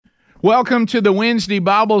Welcome to the Wednesday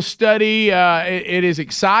Bible study. It is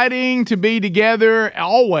exciting to be together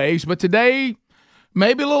always, but today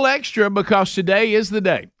maybe a little extra because today is the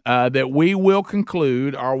day that we will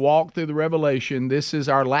conclude our walk through the Revelation. This is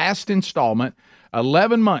our last installment.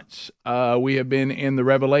 11 months we have been in the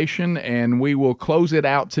Revelation, and we will close it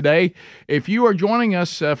out today. If you are joining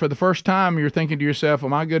us for the first time, you're thinking to yourself, "Oh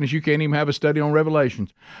my goodness, you can't even have a study on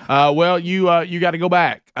Revelations." Well, you got to go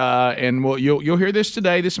back, and you'll hear this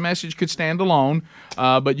today. This message could stand alone,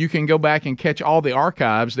 but you can go back and catch all the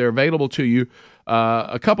archives. They're available to you.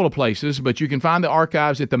 A couple of places, but you can find the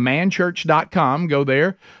archives at themanchurch.com. Go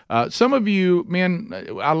there. Some of you, men,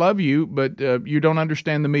 I love you, but you don't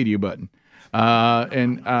understand the media button.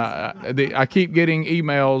 I keep getting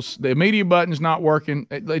emails. The media button's not working.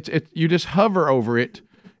 You just hover over it,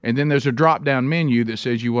 and then there's a drop-down menu that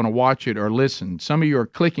says you want to watch it or listen. Some of you are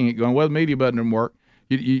clicking it, going, "Well, the media button didn't work."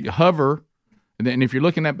 You hover, and then if you're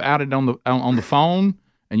looking at it on the phone,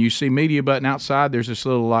 and you see media button outside, there's this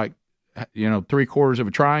little 3/4 of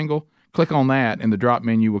a triangle. Click on that, and the drop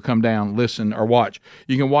menu will come down, listen, or watch.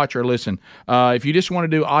 You can watch or listen. If you just want to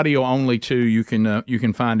do audio only, too, you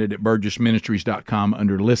can find it at burgessministries.com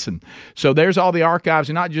under Listen. So there's all the archives,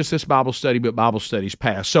 and not just this Bible study, but Bible studies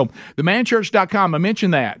past. So themanchurch.com, I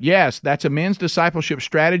mentioned that. Yes, that's a men's discipleship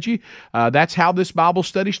strategy. That's how this Bible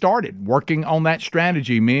study started, working on that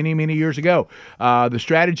strategy many, many years ago. The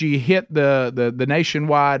strategy hit the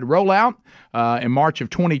nationwide rollout in March of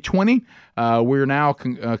 2020. We're now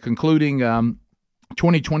concluding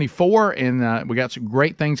 2024, and we got some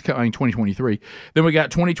great things coming. 2023. Then we got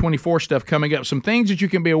 2024 stuff coming up. Some things that you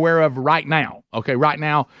can be aware of right now. Okay, right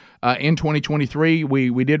now in 2023,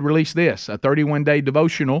 we did release this, a 31-day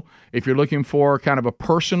devotional. If you're looking for kind of a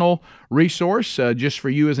personal resource just for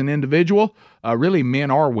you as an individual, really men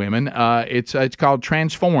or women, it's called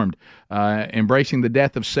Transformed, Embracing the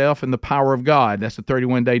Death of Self and the Power of God. That's a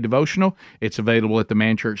 31-day devotional. It's available at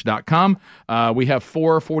themanchurch.com. We have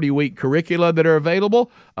 4 40-week curricula that are available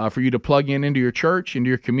for you to plug into your church, into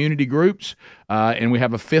your community groups. And we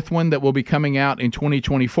have a 5th one that will be coming out in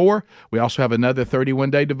 2024. We also have another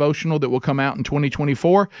 31-day devotional that will come out in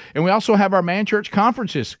 2024. And we also have our Man Church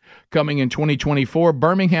conferences coming in 2024.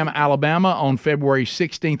 Birmingham, Alabama on February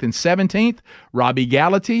 16th and 17th. Robbie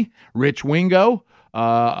Gallaty, Rich Wingo.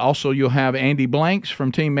 Also, you'll have Andy Blanks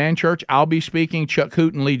from Team Man Church. I'll be speaking. Chuck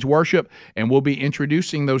Hooten leads worship, and we'll be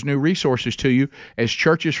introducing those new resources to you as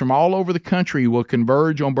churches from all over the country will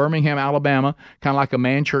converge on Birmingham, Alabama, kind of like a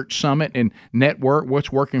Man Church summit and network.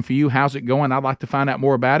 What's working for you? How's it going? I'd like to find out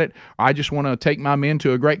more about it. I just want to take my men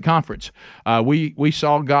to a great conference. We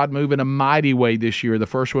saw God move in a mighty way this year, the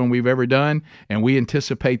first one we've ever done, and we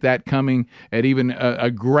anticipate that coming at even a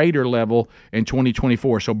greater level in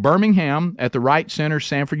 2024. So Birmingham at the Wright Center,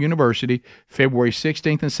 Samford University, February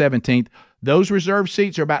 16th and 17th. Those reserved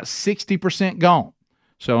seats are about 60% gone.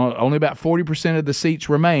 So only about 40% of the seats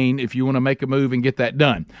remain if you want to make a move and get that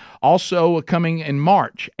done. Also coming in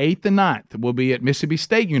March 8th and 9th, we'll be at Mississippi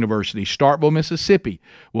State University, Starkville, Mississippi.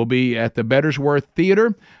 We'll be at the Bettersworth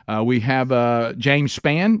Theater. We have James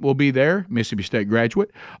Spann will be there, Mississippi State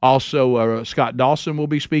graduate. Also, Scott Dawson will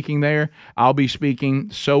be speaking there. I'll be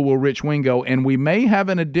speaking. So will Rich Wingo. And we may have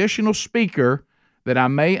an additional speaker that I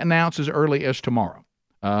may announce as early as tomorrow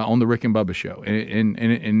on the Rick and Bubba Show. And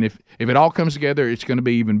if it all comes together, it's going to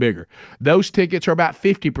be even bigger. Those tickets are about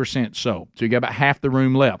 50% sold, so you got about half the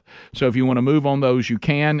room left. So if you want to move on those, you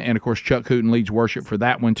can. And, of course, Chuck Hooten leads worship for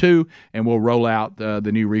that one, too, and we'll roll out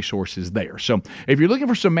the new resources there. So if you're looking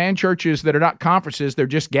for some man churches that are not conferences, they're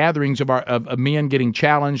just gatherings of men getting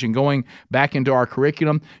challenged and going back into our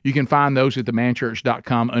curriculum, you can find those at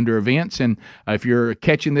themanchurch.com under events. And if you're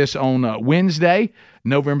catching this on Wednesday,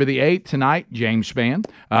 November the 8th, tonight, James Spann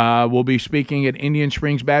will be speaking at Indian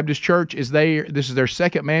Springs Baptist Church. This is their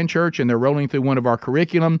second man church, and they're rolling through one of our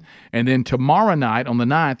curriculum. And then tomorrow night, on the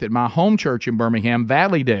 9th, at my home church in Birmingham,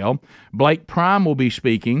 Valleydale, Blake Prime will be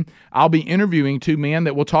speaking. I'll be interviewing 2 men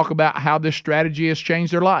that will talk about how this strategy has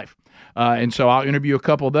changed their life. And so I'll interview a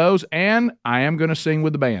couple of those, and I am going to sing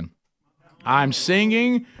with the band. I'm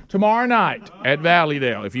singing tomorrow night at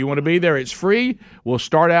Valleydale. If you want to be there, it's free. We'll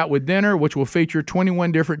start out with dinner, which will feature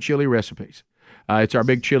 21 different chili recipes. It's our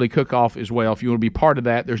big chili cook-off as well. If you want to be part of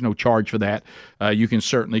that, there's no charge for that. You can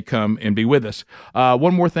certainly come and be with us.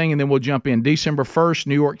 One more thing, and then we'll jump in. December 1st,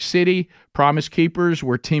 New York City, Promise Keepers.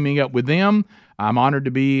 We're teaming up with them. I'm honored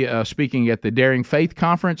to be speaking at the Daring Faith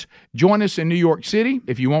Conference. Join us in New York City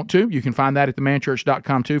if you want to. You can find that at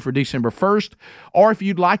themanchurch.com too for December 1st. Or if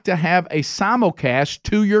you'd like to have a simulcast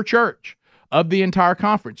to your church of the entire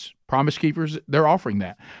conference. Promise Keepers, they're offering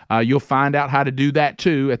that. You'll find out how to do that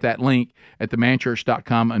too at that link at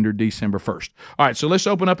themanchurch.com under December 1st. All right, so let's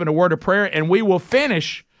open up in a word of prayer, and we will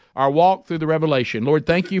finish our walk through the Revelation. Lord,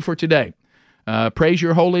 thank you for today. Praise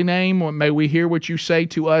your holy name. May we hear what you say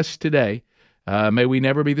to us today. May we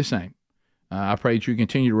never be the same. I pray that you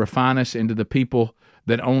continue to refine us into the people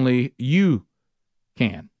that only you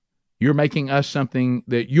can. You're making us something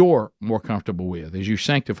that you're more comfortable with as you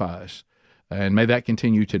sanctify us. And may that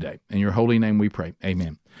continue today. In your holy name we pray.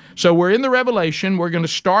 Amen. So we're in the Revelation. We're going to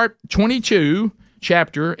start 22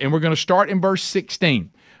 chapter, and we're going to start in verse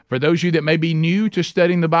 16. For those of you that may be new to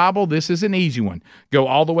studying the Bible, this is an easy one. Go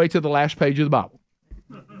all the way to the last page of the Bible.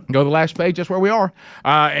 Go to the last page. That's where we are.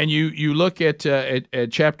 And you look at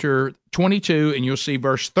chapter 22, and you'll see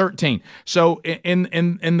verse 13. So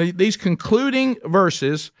in these concluding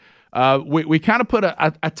verses, we kind of put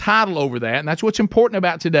a title over that, and that's what's important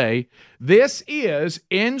about today. This is,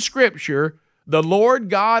 in Scripture, the Lord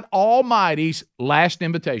God Almighty's last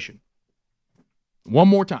invitation. One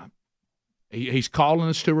more time. He's calling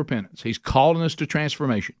us to repentance. He's calling us to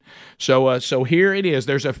transformation. So here it is.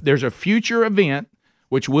 There's a future event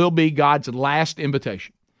which will be God's last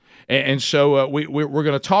invitation. And so we're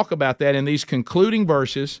going to talk about that in these concluding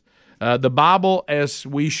verses. The Bible, as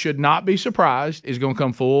we should not be surprised, is going to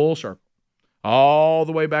come full circle, all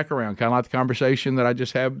the way back around, kind of like the conversation that I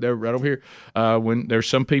just had there right over here. When there's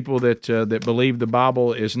some people that believe the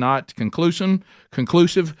Bible is not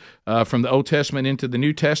conclusive from the Old Testament into the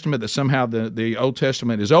New Testament, that somehow the Old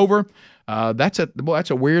Testament is over. That's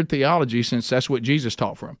a weird theology, since that's what Jesus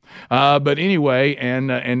taught from. But anyway,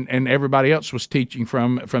 and everybody else was teaching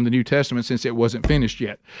from the New Testament, since it wasn't finished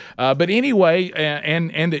yet. But anyway,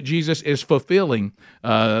 and that Jesus is fulfilling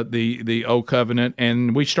the Old Covenant,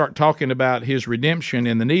 and we start talking about his redemption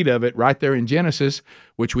and the need of it right there in Genesis,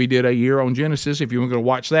 which we did a year on Genesis, if you want to go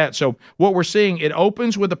watch that. So what we're seeing, it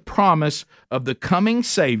opens with a promise of the coming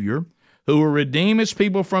Savior who will redeem his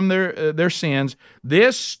people from their sins.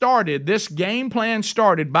 This game plan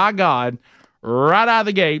started by God right out of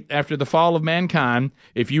the gate after the fall of mankind.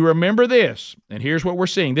 If you remember this, and here's what we're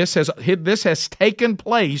seeing. This has taken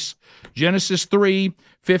place, Genesis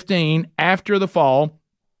 3:15, after the fall.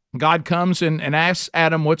 God comes and asks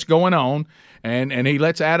Adam what's going on, and he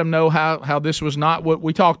lets Adam know how this was not what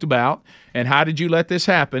we talked about, and how did you let this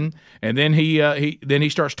happen? And then he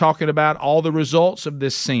starts talking about all the results of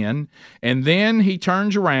this sin, and then he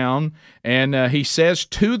turns around and he says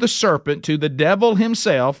to the serpent, to the devil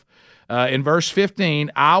himself, in verse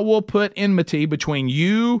 15, I will put enmity between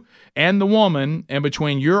you and the woman, and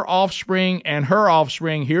between your offspring and her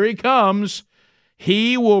offspring. Here he comes.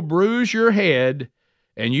 He will bruise your head,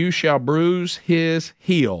 and you shall bruise his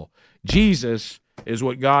heel. Jesus is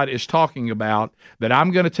what God is talking about, that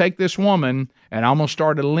I'm going to take this woman and I'm going to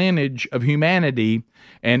start a lineage of humanity,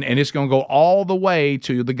 and it's going to go all the way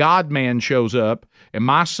to the God-man shows up, and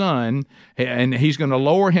my son, and he's going to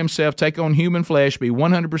lower himself, take on human flesh, be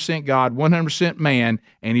 100% God, 100% man,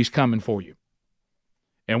 and he's coming for you.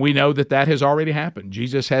 And we know that has already happened.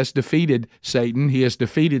 Jesus has defeated Satan. He has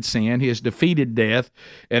defeated sin. He has defeated death,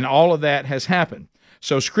 and all of that has happened.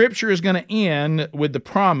 So Scripture is going to end with the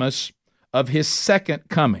promise of his second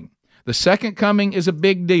coming. The second coming is a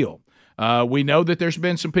big deal. We know that there's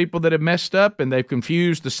been some people that have messed up, and they've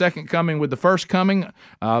confused the second coming with the first coming.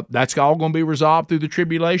 That's all going to be resolved through the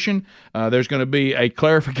tribulation. There's going to be a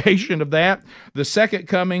clarification of that. The second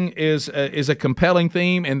coming is a compelling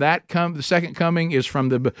theme, and the second coming is from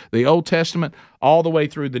the Old Testament all the way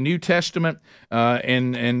through the New Testament,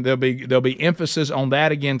 and there'll be emphasis on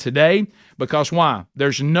that again today. Because why?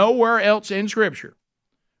 There's nowhere else in Scripture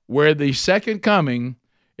where the second coming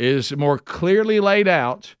is more clearly laid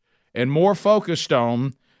out and more focused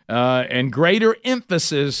on, and greater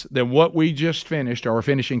emphasis than what we just finished or are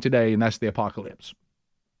finishing today, and that's the apocalypse.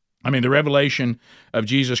 I mean, the revelation of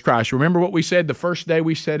Jesus Christ. Remember what we said the first day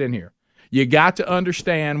we sat in here. You got to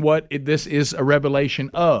understand what this is a revelation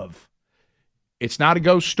of. It's not a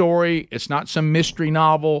ghost story. It's not some mystery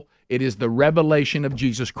novel. It is the revelation of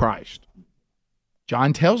Jesus Christ.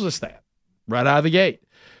 John tells us that right out of the gate.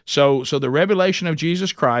 So the revelation of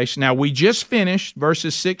Jesus Christ. Now, we just finished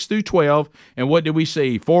verses 6 through 12, and what did we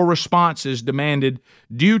see? 4 responses demanded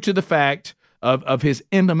due to the fact of his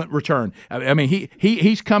imminent return. I mean,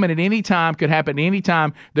 he's coming at any time, could happen at any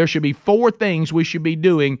time. There should be 4 things we should be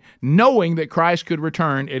doing, knowing that Christ could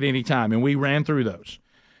return at any time, and we ran through those.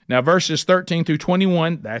 Now, verses 13 through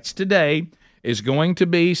 21, that's today, is going to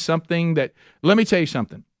be something that, let me tell you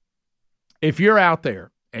something. If you're out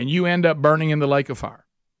there and you end up burning in the lake of fire,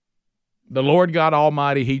 the Lord God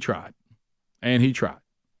Almighty, He tried, and He tried,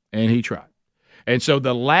 and He tried. And so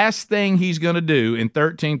the last thing he's going to do in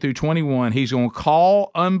 13 through 21, he's going to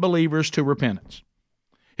call unbelievers to repentance.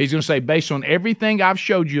 He's going to say, based on everything I've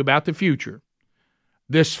showed you about the future,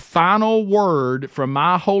 this final word from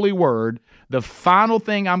my holy word, the final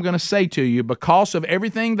thing I'm going to say to you, because of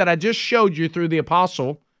everything that I just showed you through the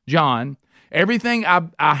Apostle John, everything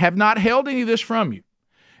I have not held any of this from you.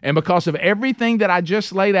 And because of everything that I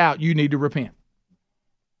just laid out, you need to repent.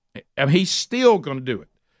 And he's still going to do it.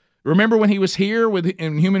 Remember when he was here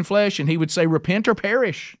in human flesh and he would say, repent or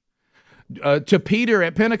perish. To Peter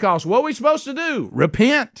at Pentecost, what are we supposed to do?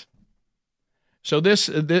 Repent. So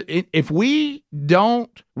if we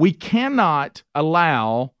cannot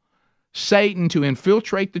allow Satan to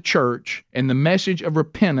infiltrate the church and the message of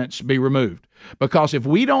repentance be removed. Because if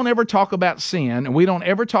we don't ever talk about sin and we don't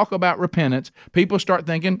ever talk about repentance, people start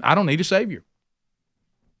thinking, I don't need a Savior.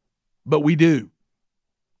 But we do.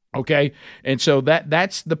 Okay? And so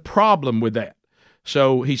that's the problem with that.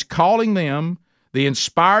 So he's calling them. The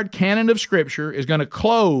inspired canon of Scripture is going to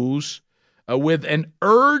close with an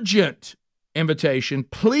urgent invitation,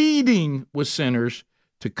 pleading with sinners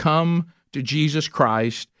to come to Jesus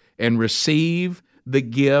Christ and receive the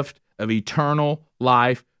gift of eternal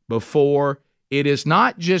life before it is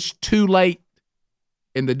not just too late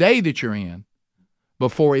in the day that you're in,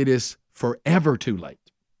 before it is forever too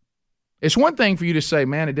late. It's one thing for you to say,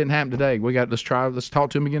 man, it didn't happen today. Let's talk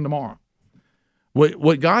to him again tomorrow.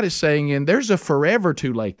 What God is saying there's a forever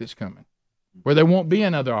too late that's coming, where there won't be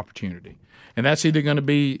another opportunity. And that's either going to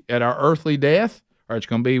be at our earthly death or it's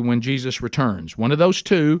going to be when Jesus returns. One of those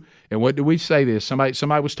two. And what do we say this?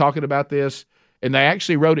 Somebody was talking about this, and they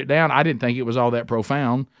actually wrote it down. I didn't think it was all that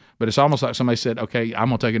profound, but it's almost like somebody said, okay, I'm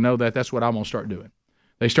going to take a note of that. That's what I'm going to start doing.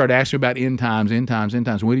 They started asking me about end times.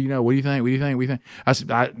 What do you know? What do you think? I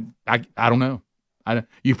said, I don't know.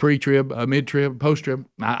 You pre-trib, mid-trib, post-trib?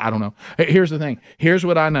 I don't know. Here's the thing. Here's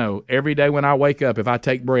what I know. Every day when I wake up, if I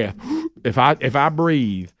take breath, if I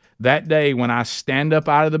breathe, that day when I stand up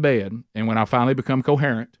out of the bed and when I finally become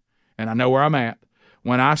coherent and I know where I'm at,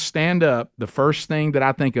 when I stand up, the first thing that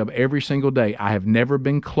I think of every single day, I have never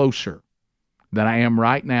been closer than I am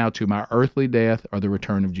right now to my earthly death or the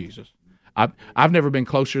return of Jesus. I've never been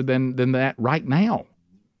closer than that right now.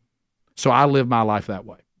 So I live my life that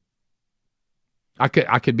way. I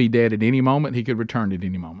could be dead at any moment. He could return at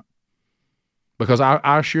any moment. Because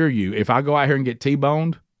I assure you, if I go out here and get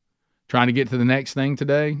T-boned trying to get to the next thing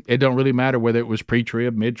today, it don't really matter whether it was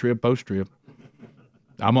pre-trib, mid-trib, post-trib.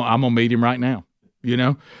 I'm gonna meet him right now. You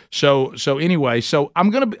know. So anyway, so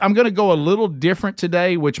I'm gonna go a little different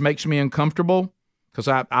today, which makes me uncomfortable because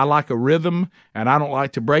I like a rhythm and I don't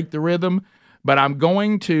like to break the rhythm. But I'm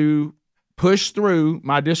going to push through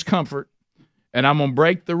my discomfort. And I'm going to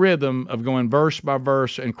break the rhythm of going verse by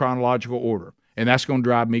verse in chronological order. And that's going to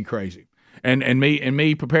drive me crazy. And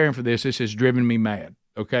me preparing for this has driven me mad,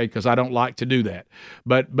 okay, because I don't like to do that.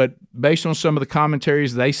 But based on some of the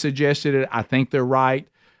commentaries, they suggested it. I think they're right.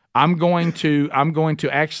 I'm going to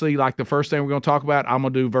actually, like the first thing we're going to talk about, I'm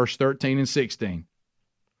going to do verse 13 and 16.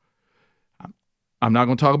 I'm not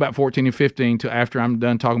going to talk about 14 and 15 till after I'm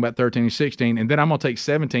done talking about 13 and 16, and then I'm going to take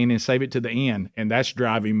 17 and save it to the end, and that's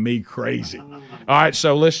driving me crazy. All right,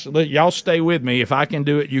 so y'all stay with me. If I can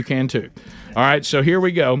do it, you can too. All right, so here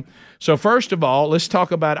we go. So first of all, let's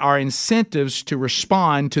talk about our incentives to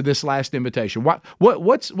respond to this last invitation.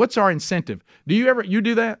 What's our incentive? Do you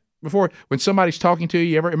do that before when somebody's talking to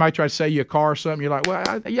you? You might try to sell you a car or something. You're like,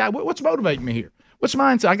 well, what's motivating me here? What's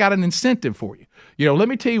mine? I got an incentive for you. Let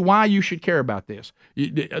me tell you why you should care about this.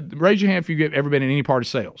 Raise your hand if you've ever been in any part of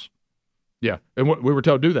sales. Yeah, and we were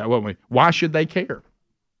told to do that, weren't we? Why should they care?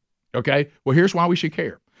 Okay, well, here's why we should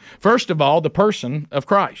care. First of all, the person of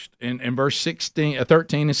Christ. In verse 13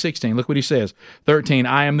 and 16, look what he says. 13,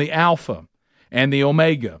 I am the Alpha and the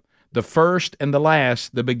Omega, the first and the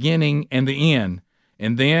last, the beginning and the end.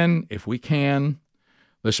 And then, if we can,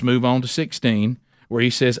 let's move on to 16. Where he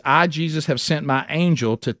says, I, Jesus, have sent my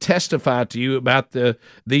angel to testify to you about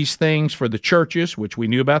these things for the churches, which we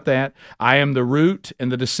knew about that. I am the root and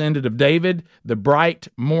the descendant of David, the bright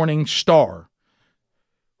morning star.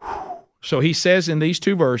 So he says in these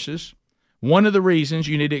two verses, one of the reasons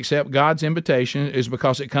you need to accept God's invitation is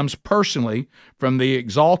because it comes personally from the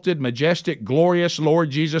exalted, majestic, glorious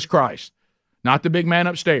Lord Jesus Christ, not the big man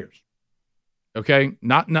upstairs. Okay?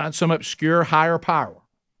 Not some obscure higher power.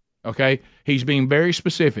 Okay? He's being very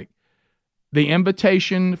specific. The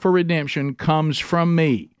invitation for redemption comes from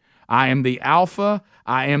me. I am the Alpha,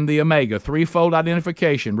 I am the Omega. Threefold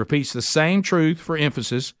identification. Repeats the same truth for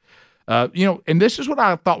emphasis. And this is what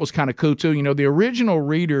I thought was kind of cool too. The original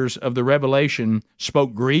readers of the Revelation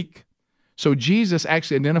spoke Greek. So Jesus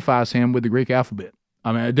actually identifies him with the Greek alphabet.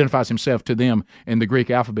 I mean, identifies himself to them in the Greek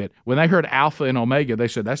alphabet. When they heard Alpha and Omega, they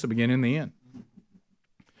said, that's the beginning and the end.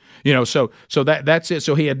 So that's it.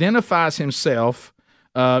 So he identifies himself,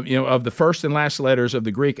 of the first and last letters of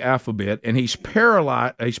the Greek alphabet, and he's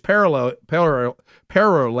paralleling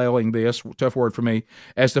this, tough word for me,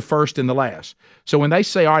 as the first and the last. So when they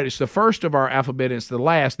say, all right, it's the first of our alphabet, it's the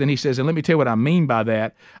last, then he says, and let me tell you what I mean by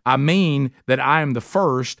that. I mean that I am the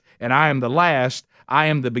first and I am the last. I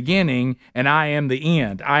am the beginning and I am the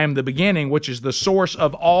end. I am the beginning, which is the source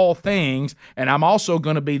of all things, and I'm also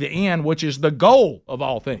going to be the end, which is the goal of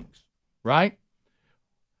all things, right?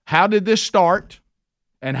 How did this start,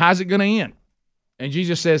 and how's it going to end? And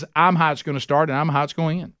Jesus says, I'm how it's going to start, and I'm how it's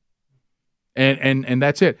going to end. And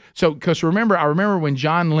that's it. So, because I remember when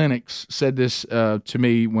John Lennox said this to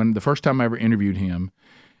me when the first time I ever interviewed him,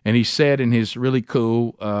 and he said in his really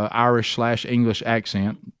cool Irish/English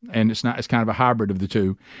accent, and it's kind of a hybrid of the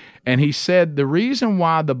two, and he said the reason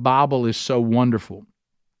why the Bible is so wonderful,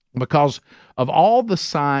 because of all the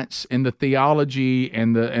science and the theology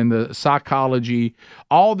and the psychology,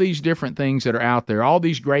 all these different things that are out there, all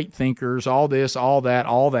these great thinkers, all this, all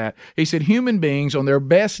that. He said human beings on their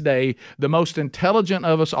best day, the most intelligent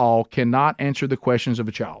of us all, cannot answer the questions of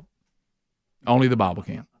a child. Only the Bible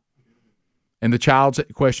can. And the child's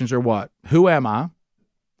questions are what? Who am I?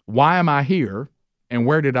 Why am I here? And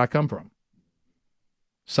where did I come from?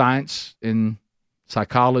 Science and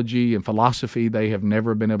psychology and philosophy, they have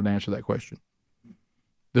never been able to answer that question.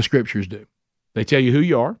 The Scriptures do. They tell you who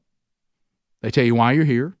you are, they tell you why you're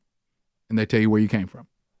here, and they tell you where you came from.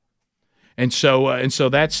 And so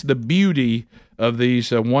that's the beauty of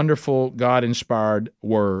these wonderful God-inspired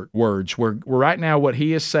words. Where right now what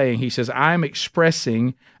he is saying, he says, I'm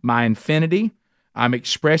expressing my infinity, I'm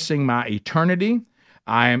expressing my eternity,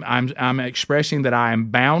 I'm expressing that I am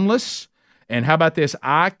boundless. And how about this?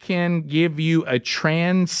 I can give you a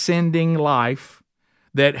transcending life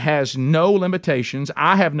that has no limitations.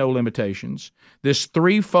 I have no limitations. This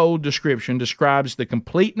threefold description describes the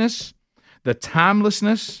completeness, the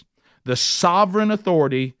timelessness, the sovereign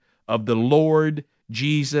authority of the Lord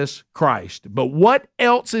Jesus Christ. But what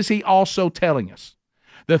else is he also telling us?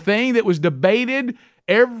 The thing that was debated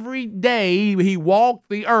every day he walked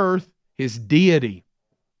the earth, his deity.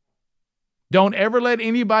 Don't ever let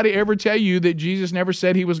anybody ever tell you that Jesus never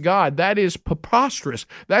said he was God. That is preposterous.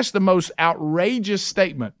 That's the most outrageous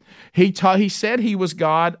statement. He said he was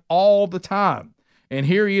God all the time. And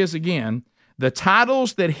here he is again. The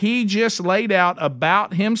titles that he just laid out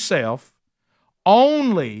about himself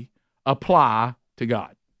only apply to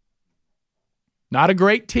God. Not a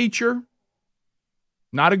great teacher,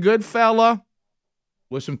 not a good fella,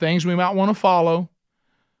 with some things we might want to follow.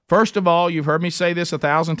 First of all, you've heard me say this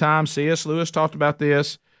 1,000 times. C.S. Lewis talked about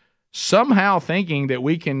this. Somehow thinking that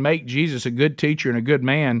we can make Jesus a good teacher and a good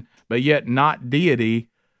man, but yet not deity.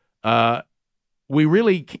 If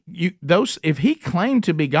he claimed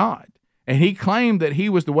to be God, and he claimed that he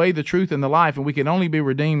was the way, the truth, and the life, and we can only be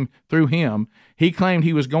redeemed through him. He claimed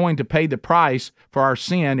he was going to pay the price for our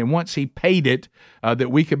sin, and once he paid it,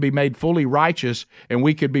 that we could be made fully righteous, and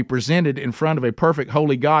we could be presented in front of a perfect,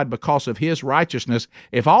 holy God because of his righteousness.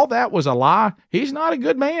 If all that was a lie, he's not a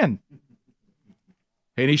good man.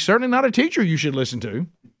 And he's certainly not a teacher you should listen to.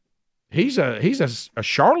 He's a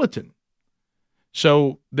charlatan.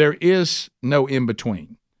 So there is no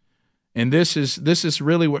in-between. And this is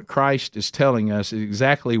really what Christ is telling us,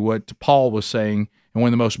 exactly what Paul was saying in one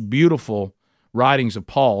of the most beautiful writings of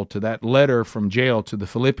Paul to that letter from jail to the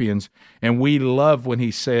Philippians. And we love when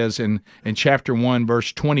he says in chapter 1,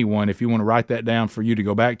 verse 21, if you want to write that down for you to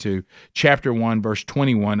go back to, chapter 1, verse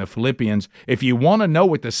 21 of Philippians, if you want to know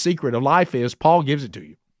what the secret of life is, Paul gives it to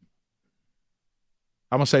you.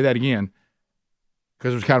 I'm going to say that again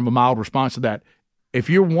because there's kind of a mild response to that. If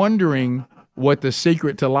you're wondering what the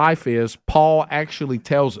secret to life is, Paul actually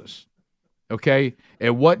tells us, okay?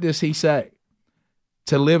 And what does he say?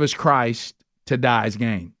 To live as Christ, to die as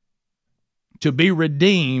gain. To be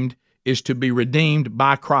redeemed is to be redeemed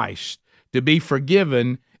by Christ. To be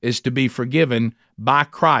forgiven is to be forgiven by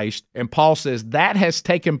Christ. And Paul says, that has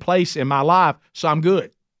taken place in my life, so I'm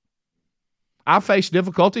good. I face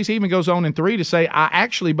difficulties. He even goes on in 3 to say, I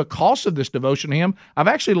actually, because of this devotion to him, I've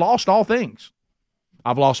actually lost all things.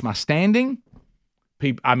 I've lost my standing.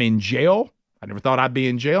 I'm in jail. I never thought I'd be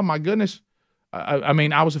in jail. My goodness. I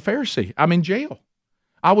was a Pharisee. I'm in jail.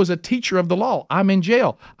 I was a teacher of the law. I'm in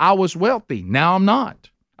jail. I was wealthy. Now I'm not.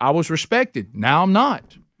 I was respected. Now I'm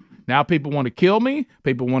not. Now people want to kill me.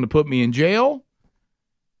 People want to put me in jail.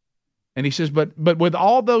 And he says, but with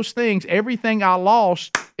all those things, everything I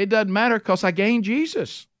lost, it doesn't matter because I gained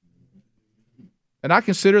Jesus. And I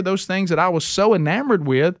consider those things that I was so enamored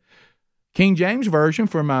with. King James Version,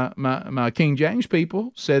 for my King James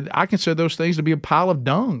people, said, I consider those things to be a pile of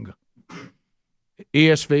dung.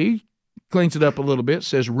 ESV cleans it up a little bit,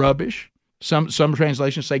 says rubbish. Some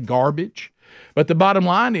translations say garbage. But the bottom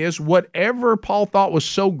line is, whatever Paul thought was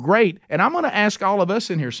so great, and I'm going to ask all of us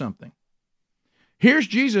in here something. Here's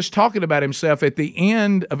Jesus talking about himself at the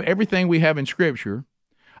end of everything we have in Scripture.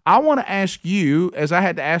 I want to ask you, as I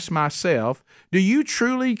had to ask myself, do you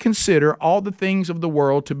truly consider all the things of the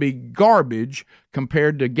world to be garbage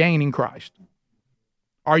compared to gaining Christ?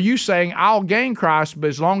 Are you saying, I'll gain Christ, but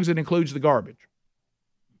as long as it includes the garbage?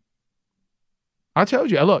 I told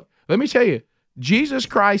you. Look, let me tell you, Jesus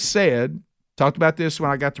Christ said, talked about this when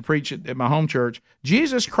I got to preach at my home church,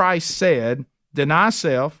 Jesus Christ said, deny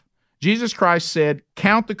self. Jesus Christ said,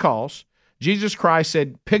 count the cost. Jesus Christ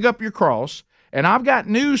said, pick up your cross. And I've got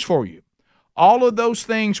news for you. All of those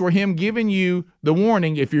things were him giving you the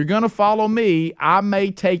warning, if you're going to follow me, I may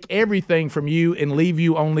take everything from you and leave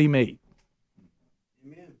you only me.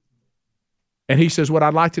 Amen. And he says, what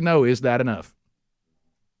I'd like to know, is that enough?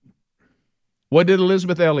 What did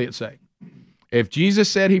Elizabeth Elliot say? If Jesus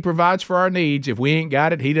said he provides for our needs, if we ain't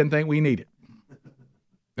got it, he doesn't think we need it.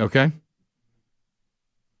 Okay?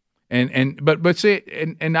 But see,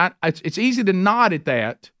 it's easy to nod at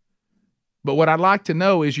that. But what I'd like to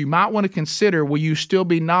know is, you might want to consider, will you still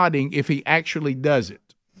be nodding if he actually does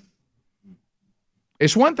it?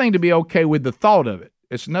 It's one thing to be okay with the thought of it.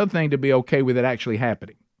 It's another thing to be okay with it actually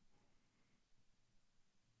happening.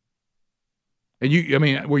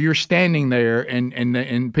 And where you're standing there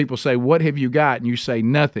and people say, what have you got? And you say,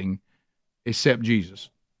 nothing except Jesus.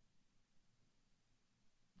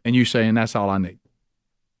 And you say, and that's all I need.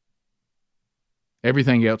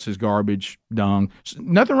 Everything else is garbage, dung.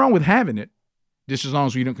 Nothing wrong with having it, just as long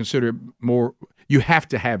as you don't consider it more. You have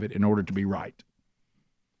to have it in order to be right.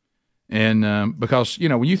 And because,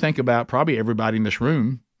 when you think about probably everybody in this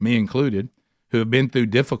room, me included, who have been through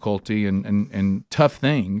difficulty and tough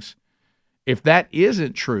things, if that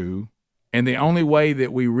isn't true, and the only way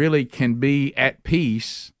that we really can be at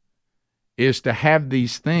peace is to have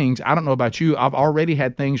these things, I don't know about you, I've already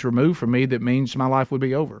had things removed from me that means my life would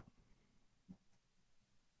be over.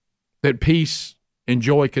 That peace and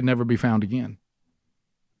joy could never be found again.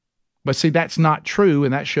 But see, that's not true,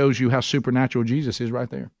 and that shows you how supernatural Jesus is right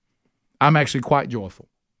there. I'm actually quite joyful.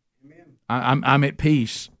 Amen. I'm at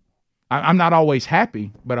peace. I'm not always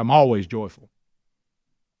happy, but I'm always joyful.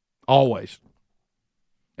 Always.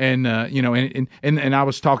 And and I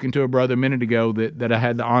was talking to a brother a minute ago that I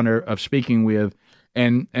had the honor of speaking with,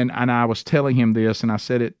 and I was telling him this, and I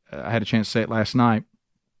said it. I had a chance to say it last night.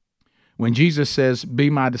 When Jesus says,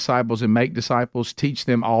 be my disciples and make disciples, teach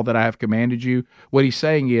them all that I have commanded you, what he's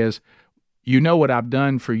saying is, you know what I've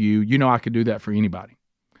done for you. You know I could do that for anybody.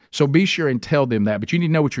 So be sure and tell them that. But you need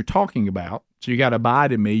to know what you're talking about. So you got to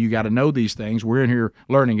abide in me. You got to know these things. We're in here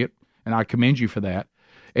learning it, and I commend you for that.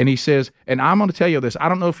 And he says, and I'm going to tell you this. I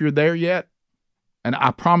don't know if you're there yet, and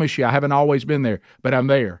I promise you I haven't always been there, but I'm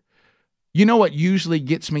there. You know what usually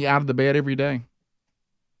gets me out of the bed every day?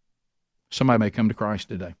 Somebody may come to Christ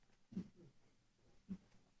today.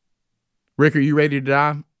 Rick, are you ready to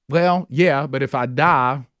die? Well, yeah, but if I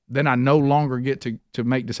die, then I no longer get to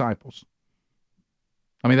make disciples.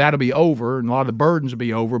 I mean, that'll be over, and a lot of the burdens will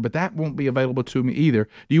be over, but that won't be available to me either.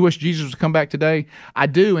 Do you wish Jesus would come back today? I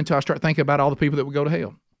do, until I start thinking about all the people that would go to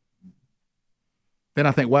hell. Then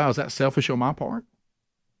I think, wow, is that selfish on my part?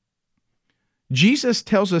 Jesus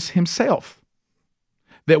tells us himself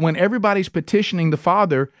that when everybody's petitioning the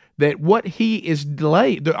Father, that what he is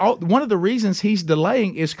delaying, one of the reasons he's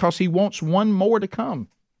delaying is because he wants one more to come.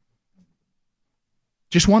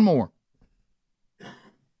 Just one more.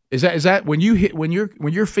 Is that when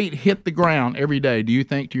your feet hit the ground every day, do you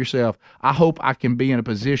think to yourself, I hope I can be in a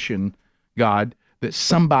position, God, that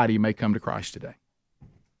somebody may come to Christ today?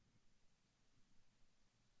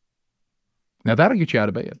 Now that'll get you out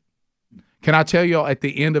of bed. Can I tell you, at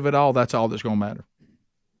the end of it all, that's all that's going to matter.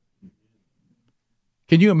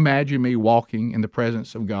 Can you imagine me walking in the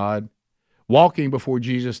presence of God, walking before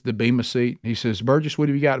Jesus, the Bema seat? He says, Burgess, what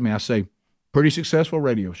have you got to me? I say, pretty successful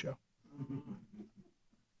radio show.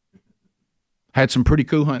 Had some pretty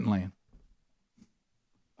cool hunting land.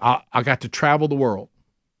 I got to travel the world.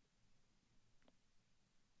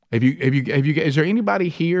 Is there anybody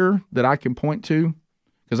here that I can point to?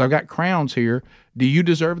 Because I've got crowns here. Do you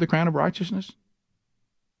deserve the crown of righteousness?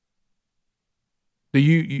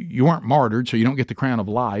 You weren't martyred, so you don't get the crown of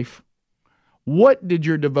life. What did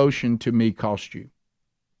your devotion to me cost you?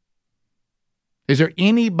 Is there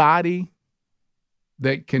anybody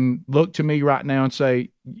that can look to me right now and say,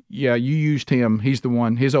 yeah, you used him. He's the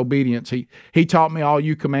one. His obedience. He taught me all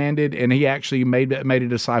you commanded, and he actually made a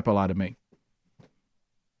disciple out of me.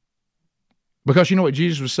 Because you know what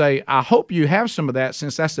Jesus would say? I hope you have some of that,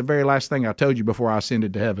 since that's the very last thing I told you before I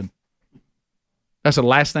ascended to heaven. That's the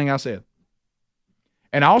last thing I said.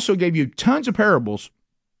 And I also gave you tons of parables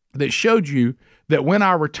that showed you that when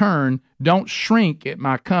I return, don't shrink at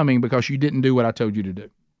my coming because you didn't do what I told you to do.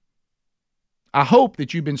 I hope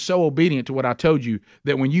that you've been so obedient to what I told you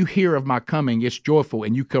that when you hear of my coming, it's joyful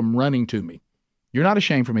and you come running to me. You're not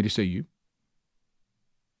ashamed for me to see you.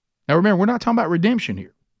 Now remember, we're not talking about redemption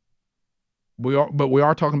here. But we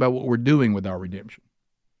are talking about what we're doing with our redemption.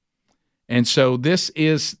 And so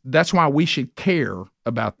that's why we should care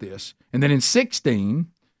about this. And then in 16,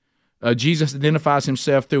 Jesus identifies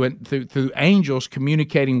himself through angels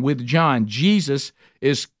communicating with John. Jesus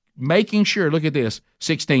is making sure, look at this,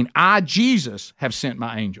 16, I, Jesus, have sent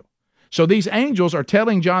my angel. So these angels are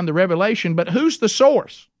telling John the revelation, but who's the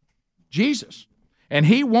source? Jesus. And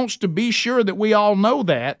he wants to be sure that we all know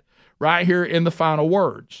that right here in the final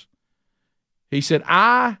words. He said,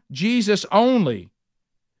 I, Jesus only,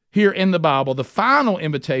 here in the Bible. The final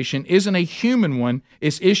invitation isn't a human one.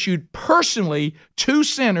 It's issued personally to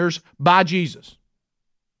sinners by Jesus.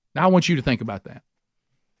 Now, I want you to think about that.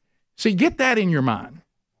 See, get that in your mind.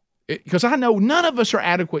 Because I know none of us are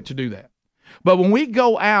adequate to do that. But when we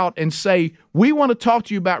go out and say, we want to talk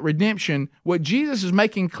to you about redemption, what Jesus is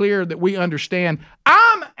making clear that we understand,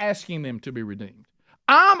 I'm asking them to be redeemed.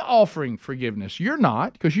 I'm offering forgiveness. You're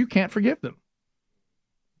not, because you can't forgive them.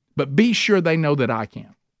 But be sure they know that I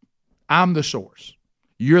can. I'm the source.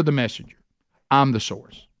 You're the messenger. I'm the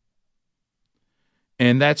source.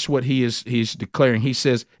 And that's what he's declaring. He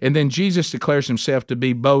says, and then Jesus declares himself to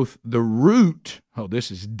be both the root, oh,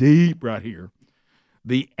 this is deep right here,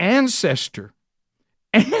 the ancestor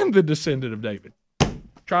and the descendant of David.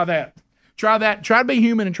 Try that. Try that. Try to be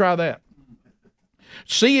human and try that.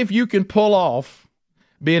 See if you can pull off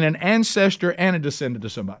being an ancestor and a descendant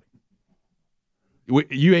of somebody.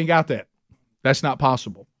 You ain't got that. That's not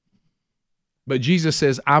possible. But Jesus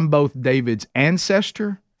says, I'm both David's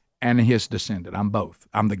ancestor and his descendant. I'm both.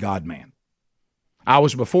 I'm the God-man. I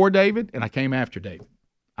was before David, and I came after David.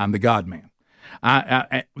 I'm the God-man.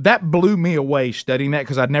 That blew me away studying that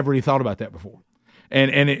because I'd never really thought about that before.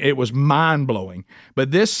 And it was mind-blowing.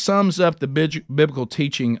 But this sums up the biblical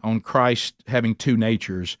teaching on Christ having two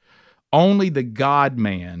natures. Only the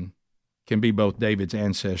God-man can be both David's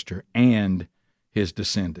ancestor and his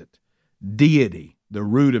descendant. Deity, the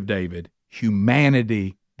root of David.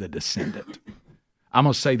 Humanity, the descendant. I'm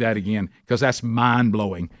going to say that again because that's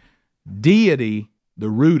mind-blowing. Deity, the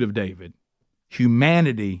root of David.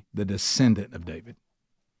 Humanity, the descendant of David.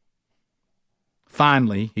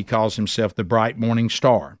 Finally, he calls himself the bright morning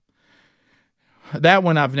star. That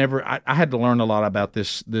one I had to learn a lot about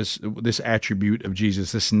this attribute of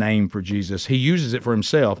Jesus, this name for Jesus. He uses it for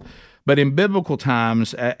himself. But in biblical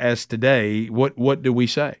times, as today, what do we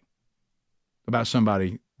say about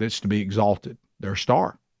somebody that's to be exalted? They're a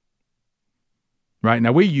star. Right?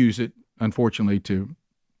 Now, we use it, unfortunately, to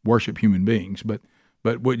worship human beings. But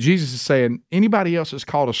what Jesus is saying, anybody else is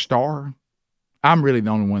called a star, I'm really the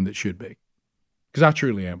only one that should be. Because I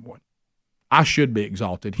truly am one. I should be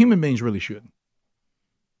exalted. Human beings really shouldn't.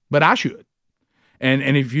 But I should.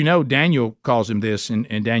 And if you know, Daniel calls him this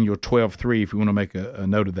in Daniel 12:3, if you want to make a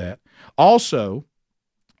note of that. Also,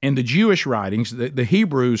 in the Jewish writings, the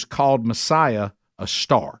Hebrews called Messiah a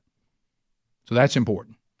star. So that's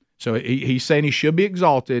important. So he's saying he should be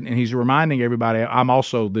exalted, and he's reminding everybody, I'm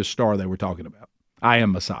also this star they were talking about. I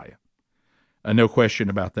am Messiah. No question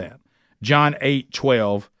about that. John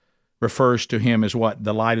 8:12 refers to him as what?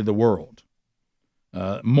 The light of the world.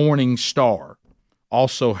 Morning star.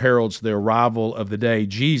 Also heralds the arrival of the day.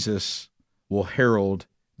 Jesus will herald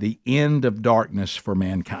the end of darkness for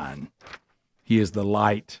mankind. He is the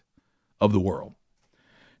light of the world.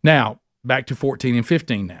 Now, back to 14 and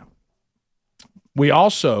 15 now. We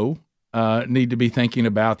also need to be thinking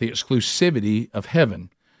about the exclusivity of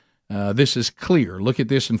heaven. This is clear. Look at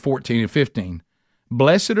this in 14 and 15.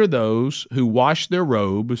 Blessed are those who wash their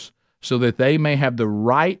robes so that they may have the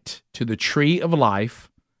right to the tree of life,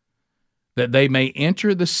 that they may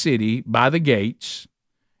enter the city by the gates.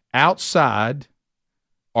 Outside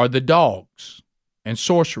are the dogs and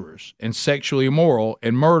sorcerers and sexually immoral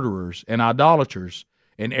and murderers and idolaters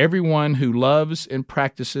and everyone who loves and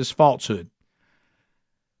practices falsehood.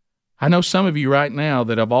 I know some of you right now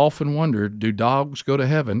that have often wondered, do dogs go to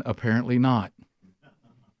heaven? Apparently not.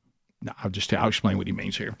 No, I'll explain what he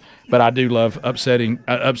means here. But I do love upsetting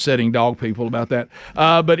dog people about that.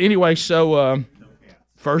 But anyway, so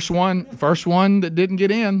First one that didn't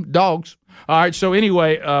get in, dogs. All right, so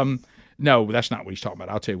anyway, no, that's not what he's talking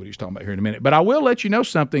about. I'll tell you what he's talking about here in a minute. But I will let you know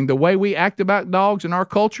something. The way we act about dogs in our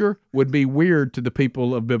culture would be weird to the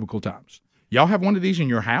people of biblical times. Y'all have one of these in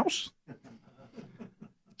your house?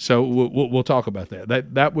 So we'll talk about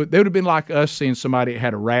that. That would have been like us seeing somebody that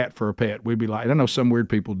had a rat for a pet. We'd be like, I know some weird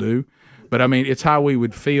people do, but I mean, it's how we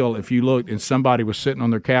would feel if you looked and somebody was sitting on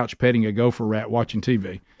their couch petting a gopher rat watching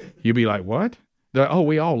TV. You'd be like, what? They're like, oh,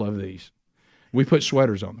 we all love these. We put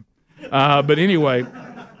sweaters on them. But anyway,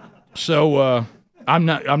 so I'm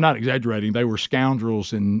not exaggerating. They were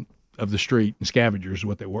scoundrels of the street and scavengers is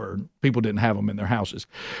what they were. People didn't have them in their houses.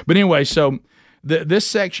 But anyway, so this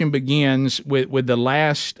section begins with the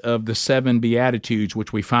last of the 7 Beatitudes,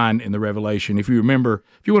 which we find in the Revelation. If you remember,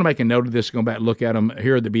 if you want to make a note of this, go back and look at them.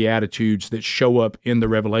 Here are the Beatitudes that show up in the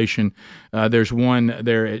Revelation. There's one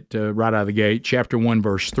there at right out of the gate, chapter 1,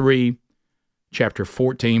 verse 3, chapter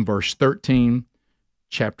 14, verse 13,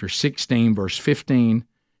 chapter 16, verse 15,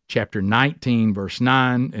 chapter 19, verse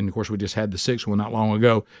 9, and of course we just had the 6th one not long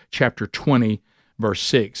ago, chapter 20, verse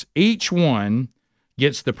 6. Each one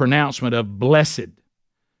gets the pronouncement of blessed.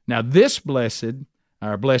 Now this blessing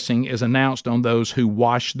is announced on those who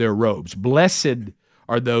wash their robes. Blessed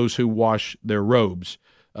are those who wash their robes.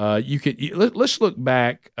 Let's look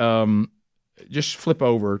back, just flip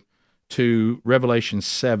over to Revelation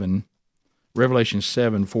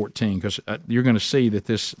 7:14, because you're going to see that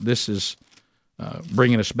this is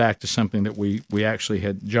bringing us back to something that we actually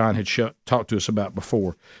John had talked to us about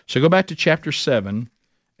before. So go back to chapter 7,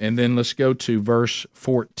 and then let's go to verse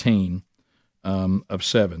 14 of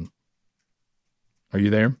 7. Are you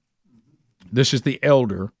there? This is the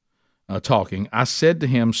elder talking. I said to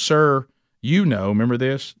him, Sir, you know, remember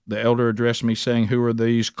this? The elder addressed me saying, Who are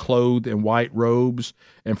these clothed in white robes,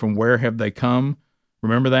 and from where have they come?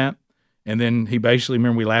 Remember that? And then he basically,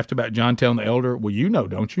 remember we laughed about John telling the elder, well, you know,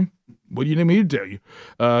 don't you? What do you need me to tell you?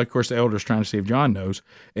 Of course, the elder's trying to see if John knows.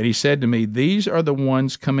 And he said to me, These are the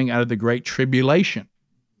ones coming out of the great tribulation.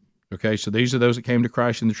 Okay, so these are those that came to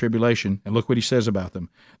Christ in the tribulation. And look what he says about them.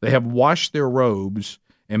 They have washed their robes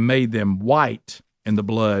and made them white in the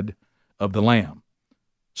blood of the Lamb.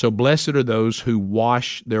 So blessed are those who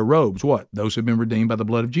wash their robes. What? Those who have been redeemed by the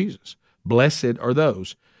blood of Jesus. Blessed are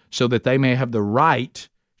those, so that they may have the right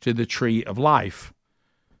to the tree of life.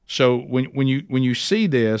 So when you see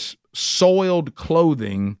this, soiled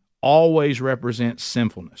clothing always represents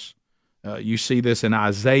sinfulness. You see this in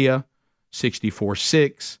Isaiah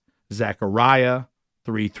 64:6, Zechariah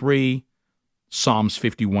 3:3, Psalms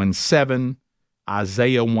 51:7,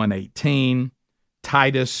 Isaiah 1:18,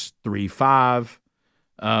 Titus 3:5,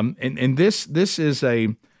 and this is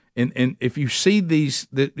and if you see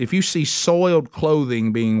if you see soiled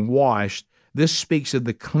clothing being washed, this speaks of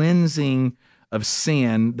the cleansing of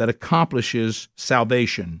sin that accomplishes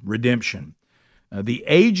salvation, redemption. The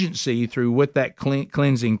agency through what that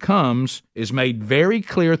cleansing comes is made very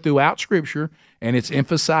clear throughout Scripture, and it's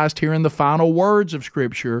emphasized here in the final words of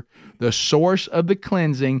Scripture. The source of the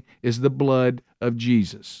cleansing is the blood of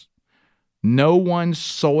Jesus. No one's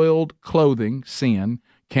soiled clothing, sin,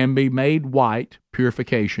 can be made white,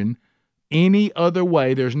 purification, any other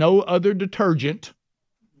way. There's no other detergent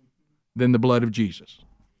than the blood of Jesus.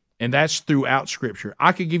 And that's throughout Scripture.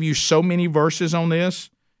 I could give you so many verses on this.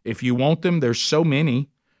 If you want them, there's so many.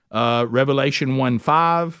 Revelation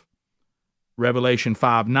 1:5, Revelation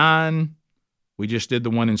 5:9. We just did the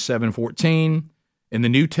one in 7:14. In the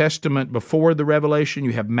New Testament before the Revelation,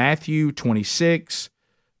 you have Matthew 26,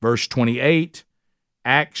 verse 28,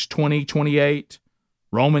 Acts 20:28,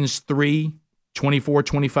 Romans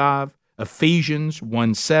 3:24-25, Ephesians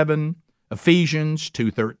 1:7, Ephesians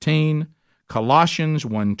 2:13, Colossians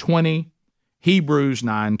 1:20, Hebrews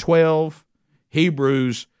 9:12,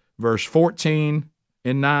 Hebrews verse 14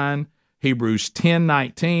 and 9, Hebrews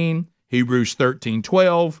 10:19, Hebrews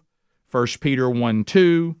 13:12, 1 Peter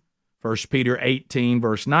 1:2, 1 Peter 18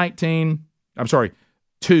 verse 19. I'm sorry,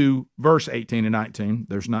 2 verse 18 and 19.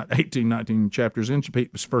 There's not 18, 19 chapters in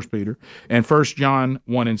 1 Peter, and 1 John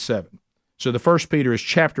 1 and 7. So the 1 Peter is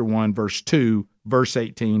chapter 1, verse 2, verse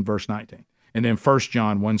 18, verse 19, and then 1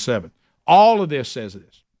 John 1:7. All of this says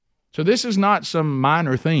this. So this is not some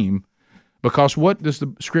minor theme, because what does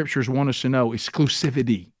the Scriptures want us to know?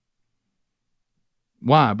 Exclusivity.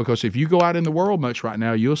 Why? Because if you go out in the world much right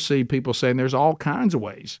now, you'll see people saying there's all kinds of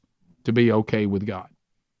ways to be okay with God,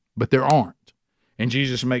 but there aren't. And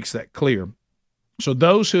Jesus makes that clear. So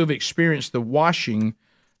those who have experienced the washing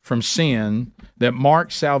from sin that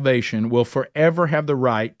marks salvation will forever have the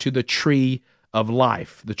right to the tree of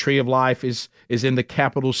life. The tree of life is in the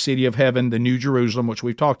capital city of heaven, the New Jerusalem, which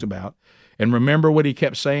we've talked about. And remember what he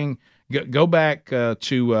kept saying? Go back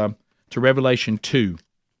to Revelation 2,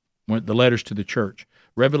 the letters to the church.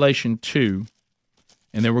 Revelation 2,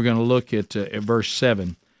 and then we're going to look at verse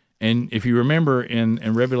 7. And if you remember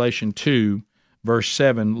in Revelation 2, verse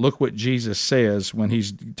 7, look what Jesus says when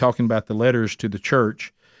he's talking about the letters to the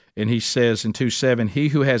church. And he says in 2:7, he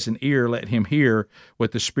who has an ear, let him hear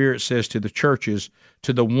what the Spirit says to the churches.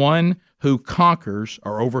 To the one who conquers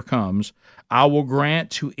or overcomes, I will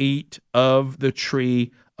grant to eat of the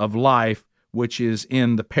tree of life, which is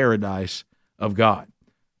in the paradise of God.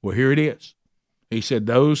 Well, here it is. He said,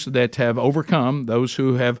 those that have overcome, those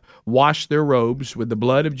who have washed their robes with the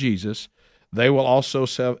blood of Jesus, they will also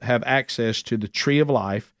have access to the tree of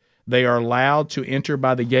life. They are allowed to enter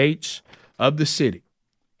by the gates of the city.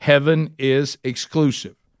 Heaven is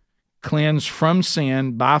exclusive. Cleansed from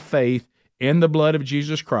sin by faith in the blood of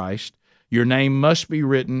Jesus Christ. Your name must be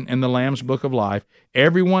written in the Lamb's book of life.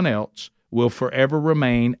 Everyone else will forever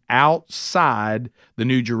remain outside the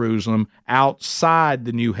New Jerusalem, outside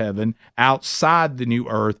the new heaven, outside the new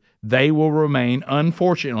earth. They will remain,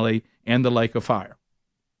 unfortunately, in the lake of fire.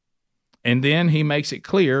 And then he makes it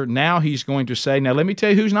clear, now he's going to say, now let me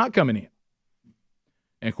tell you who's not coming in.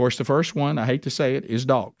 And, of course, the first one, I hate to say it, is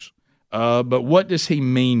dogs. But what does he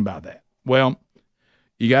mean by that? Well,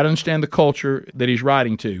 you got to understand the culture that he's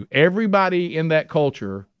writing to. Everybody in that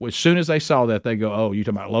culture, as soon as they saw that, they go, oh, you're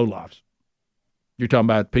talking about lowlifes. You're talking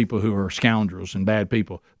about people who are scoundrels and bad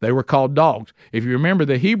people. They were called dogs. If you remember,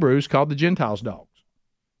 the Hebrews called the Gentiles dogs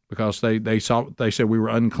because they said we were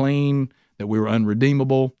unclean, that we were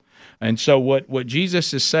unredeemable. And so what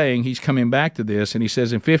Jesus is saying, he's coming back to this, and he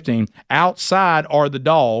says in 15, outside are the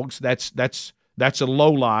dogs. That's a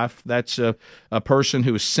lowlife. That's a person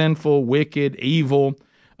who is sinful, wicked, evil,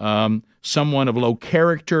 someone of low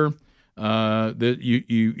character.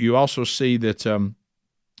 You also see that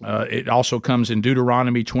it also comes in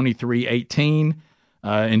Deuteronomy 23:18.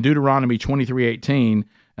 In Deuteronomy 23:18,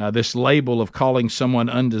 this label of calling someone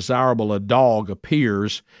undesirable a dog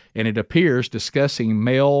appears, and it appears discussing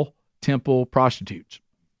male temple prostitutes.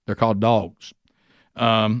 They're called dogs.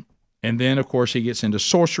 And then, of course, he gets into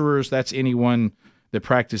sorcerers. That's anyone that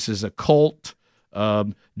practices occult.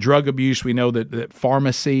 Drug abuse, we know that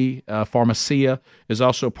pharmacia is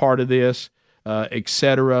also part of this,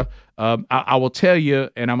 etc. I will tell you,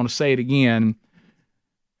 and I'm going to say it again,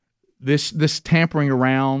 this tampering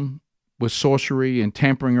around with sorcery and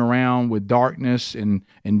tampering around with darkness and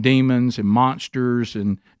demons and monsters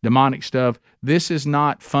and demonic stuff, this is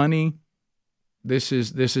not funny. This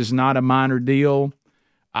is not a minor deal.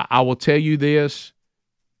 I will tell you this,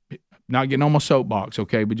 not getting on my soapbox,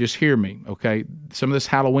 okay, but just hear me, okay? Some of this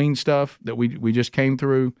Halloween stuff that we just came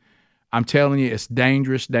through, I'm telling you, it's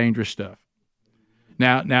dangerous, dangerous stuff.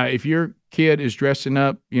 Now, if your kid is dressing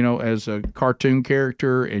up, as a cartoon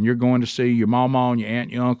character, and you're going to see your mama and your aunt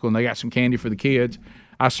and your uncle, and they got some candy for the kids,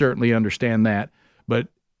 I certainly understand that. But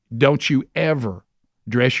don't you ever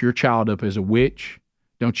dress your child up as a witch.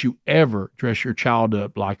 Don't you ever dress your child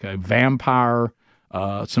up like a vampire,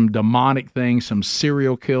 some demonic thing, some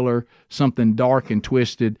serial killer, something dark and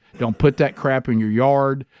twisted. Don't put that crap in your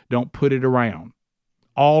yard. Don't put it around.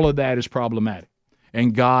 All of that is problematic,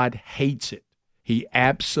 and God hates it. He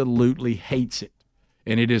absolutely hates it,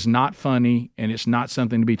 and it is not funny, and it's not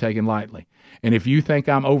something to be taken lightly. And if you think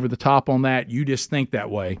I'm over the top on that, you just think that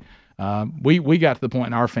way. We got to the point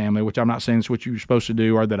in our family, which I'm not saying it's what you're supposed to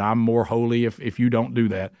do or that I'm more holy if you don't do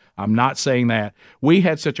that. I'm not saying that. We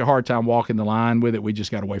had such a hard time walking the line with it, we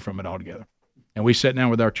just got away from it altogether. And we sat down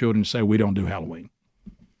with our children and say, we don't do Halloween.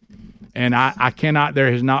 And I cannot,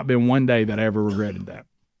 there has not been one day that I ever regretted that.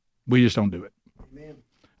 We just don't do it.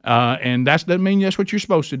 And that doesn't mean that's what you're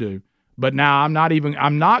supposed to do. But now I'm not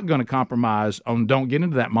going to compromise on don't get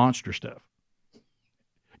into that monster stuff.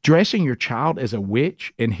 Dressing your child as a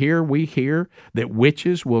witch, and here we hear that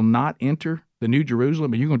witches will not enter the New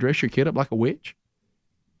Jerusalem, and you're going to dress your kid up like a witch?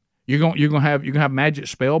 You're going to have magic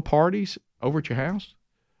spell parties over at your house?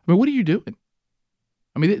 I mean, what are you doing?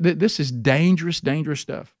 I mean, this is dangerous, dangerous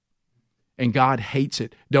stuff. And God hates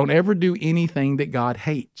it. Don't ever do anything that God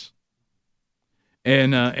hates.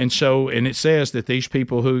 And it says that these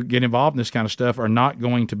people who get involved in this kind of stuff are not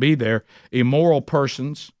going to be there. Immoral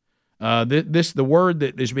persons. The word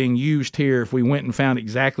that is being used here, if we went and found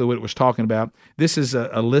exactly what it was talking about, this is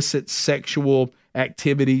illicit sexual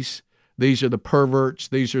activities. These are the perverts.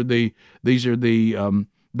 These are the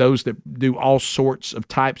those that do all sorts of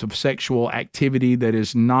types of sexual activity that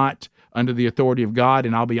is not under the authority of God.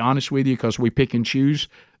 And I'll be honest with you, because we pick and choose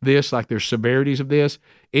this, like there's severities of this.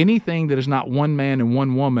 Anything that is not one man and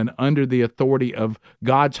one woman under the authority of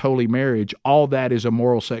God's holy marriage, all that is a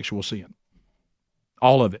moral sexual sin.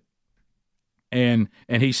 all of it. And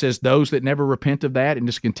he says those that never repent of that and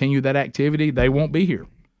just continue that activity, they won't be here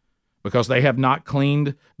because they have not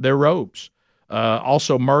cleaned their robes.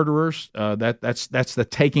 Also, murderers, that's the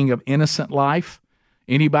taking of innocent life.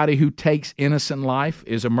 Anybody who takes innocent life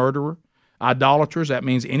is a murderer. Idolaters, that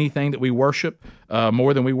means anything that we worship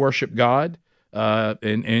more than we worship God.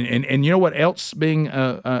 And you know what else being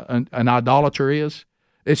an idolater is?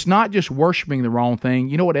 It's not just worshiping the wrong thing.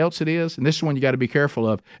 You know what else it is? And this is one you got to be careful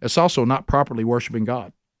of. It's also not properly worshiping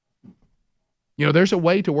God. You know, there's a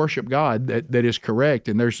way to worship God that is correct,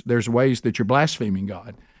 and there's ways that you're blaspheming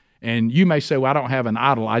God. And you may say, well, I don't have an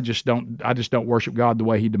idol. I just don't worship God the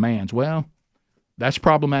way he demands. Well, that's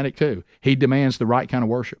problematic too. He demands the right kind of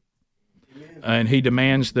worship. And he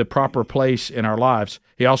demands the proper place in our lives.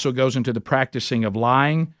 He also goes into the practicing of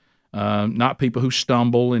lying, not people who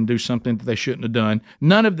stumble and do something that they shouldn't have done.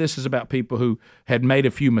 None of this is about people who had made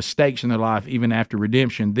a few mistakes in their life even after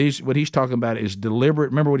redemption. What he's talking about is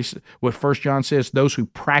deliberate. Remember what 1 John says, those who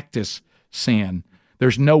practice sin.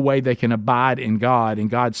 There's no way they can abide in God and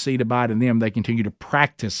God's seed abide in them. They continue to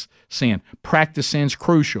practice sin. Practice sin's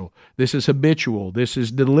crucial. This is habitual. This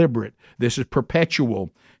is deliberate. This is perpetual.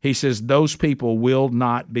 He says those people will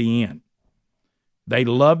not be in. They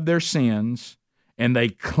love their sins and they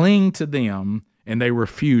cling to them and they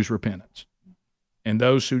refuse repentance. And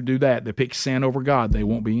those who do that, they pick sin over God, they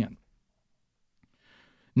won't be in.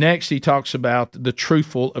 Next, he talks about the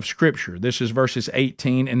truthful of Scripture. This is verses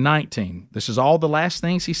 18 and 19. This is all the last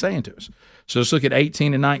things he's saying to us. So let's look at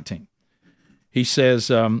 18 and 19. He says,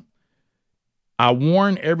 I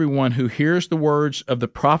warn everyone who hears the words of the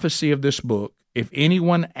prophecy of this book, if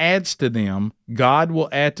anyone adds to them, God will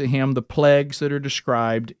add to him the plagues that are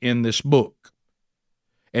described in this book.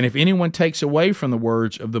 And if anyone takes away from the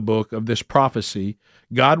words of the book of this prophecy,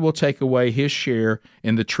 God will take away his share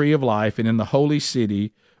in the tree of life and in the holy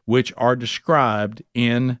city, which are described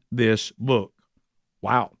in this book.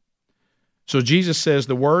 Wow. So Jesus says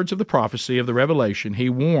the words of the prophecy of the Revelation, he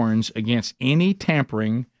warns against any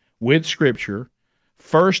tampering with Scripture.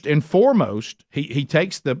 First and foremost, he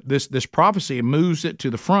takes this prophecy and moves it to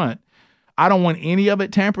the front. I don't want any of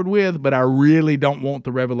it tampered with, but I really don't want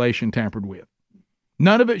the revelation tampered with.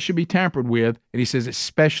 None of it should be tampered with, and he says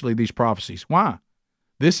especially these prophecies. Why?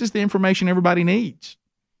 This is the information everybody needs.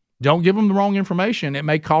 Don't give them the wrong information. It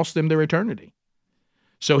may cost them their eternity.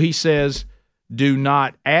 So he says, do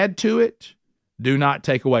not add to it, do not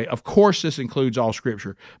take away. Of course, this includes all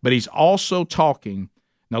Scripture, but he's also talking.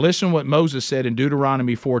 Now listen to what Moses said in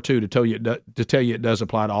Deuteronomy 4:2 to tell you it does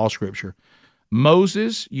apply to all Scripture.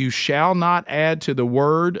 Moses, you shall not add to the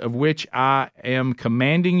word of which I am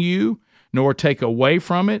commanding you, nor take away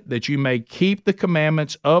from it, that you may keep the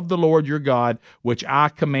commandments of the Lord your God, which I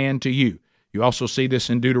command to you. You also see this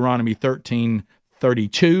in Deuteronomy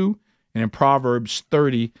 13:32 and in Proverbs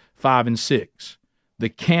 30:5 and 6. The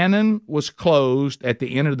canon was closed at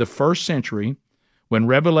the end of the first century when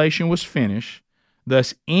Revelation was finished.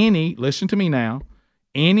 Thus, listen to me now,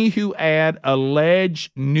 any who add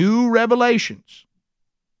alleged new revelations.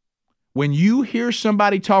 When you hear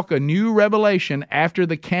somebody talk a new revelation after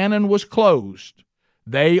the canon was closed,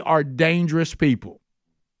 they are dangerous people.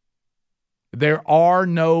 There are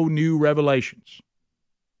no new revelations.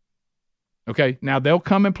 Okay, now they'll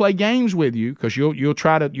come and play games with you because you'll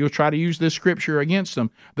try to use this scripture against them.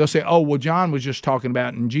 They'll say, "Oh, well, John was just talking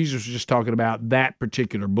about, and Jesus was just talking about that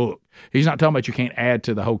particular book. He's not talking about you can't add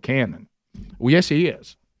to the whole canon." Well, yes, he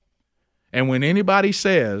is. And when anybody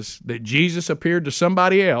says that Jesus appeared to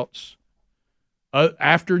somebody else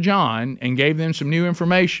after John and gave them some new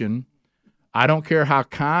information, I don't care how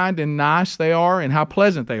kind and nice they are and how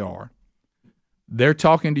pleasant they are. They're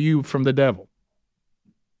talking to you from the devil.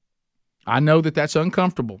 I know that that's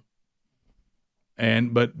uncomfortable,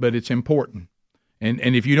 but it's important.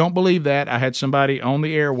 And if you don't believe that, I had somebody on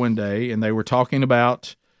the air one day, and they were talking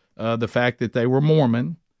about the fact that they were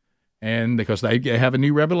Mormon, and because they have a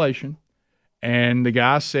new revelation, and the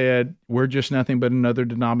guy said, "We're just nothing but another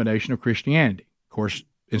denomination of Christianity." Of course,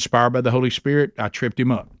 inspired by the Holy Spirit, I tripped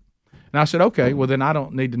him up. And I said, "Okay, well then I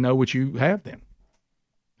don't need to know what you have then."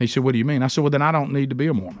 He said, "What do you mean?" I said, "Well then I don't need to be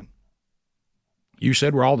a Mormon. You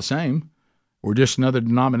said we're all the same. We're just another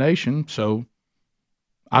denomination, so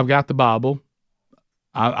I've got the Bible.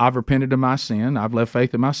 I've repented of my sin. I've left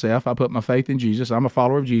faith in myself. I put my faith in Jesus. I'm a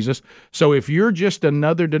follower of Jesus. So if you're just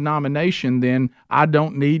another denomination, then I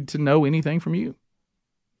don't need to know anything from you.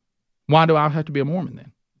 Why do I have to be a Mormon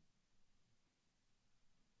then?"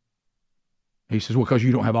 He says, "Well, because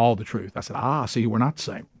you don't have all the truth." I said, see, we're not the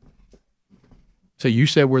same. So you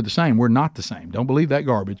said we're the same. We're not the same. Don't believe that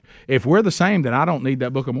garbage. If we're the same, then I don't need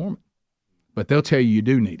that Book of Mormon. but they'll tell you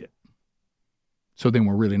do need it. So then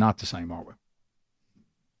we're really not the same, are we?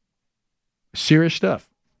 Serious stuff,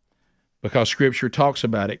 because Scripture talks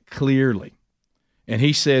about it clearly. And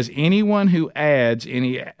he says anyone who adds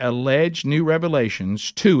any alleged new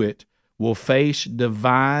revelations to it will face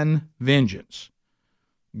divine vengeance.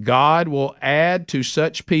 God will add to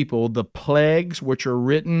such people the plagues which are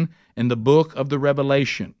written in the book of the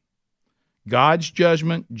Revelation. God's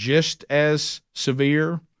judgment just as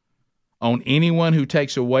severe on anyone who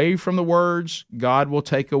takes away from the words. God will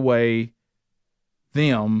take away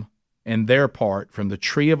them and their part from the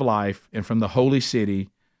tree of life and from the holy city.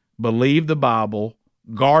 Believe the Bible,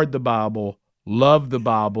 guard the Bible, love the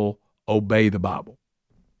Bible, obey the Bible.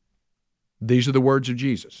 These are the words of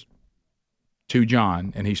Jesus to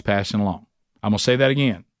John, and he's passing along. I'm going to say that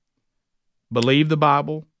again. Believe the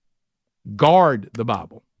Bible, guard the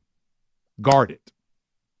Bible, guard it,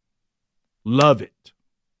 love it,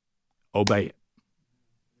 obey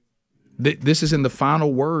it. This is in the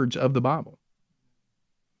final words of the Bible,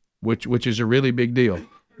 which is a really big deal.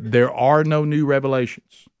 There are no new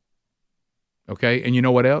revelations. Okay, and you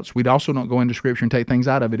know what else? We'd also don't go into Scripture and take things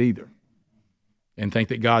out of it either, and think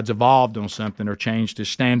that God's evolved on something or changed his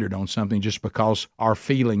standard on something just because our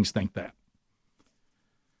feelings think that.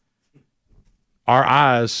 Our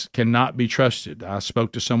eyes cannot be trusted. I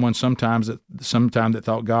spoke to someone sometime that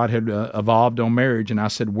thought God had evolved on marriage, and I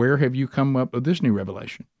said, where have you come up with this new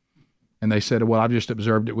revelation? And they said, well, I've just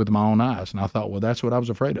observed it with my own eyes. And I thought, well, that's what I was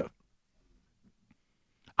afraid of.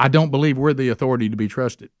 I don't believe we're the authority to be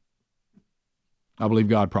trusted. I believe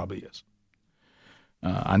God probably is.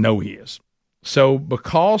 I know he is. So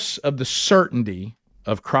because of the certainty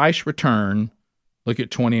of Christ's return, look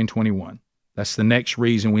at 20 and 21. That's the next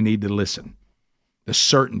reason we need to listen. The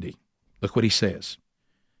certainty. Look what he says.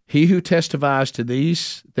 He who testifies to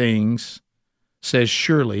these things says,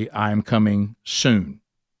 surely I am coming soon.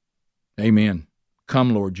 Amen.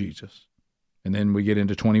 Come, Lord Jesus. And then we get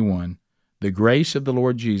into 21. The grace of the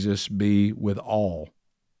Lord Jesus be with all.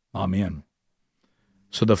 Amen.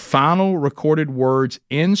 So the final recorded words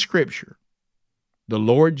in Scripture, the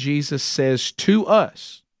Lord Jesus says to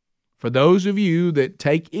us, for those of you that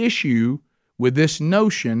take issue with this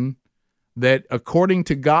notion that according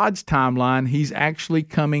to God's timeline, he's actually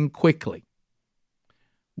coming quickly.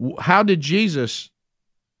 How did Jesus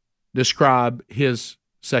describe his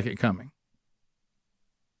second coming?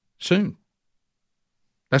 Soon.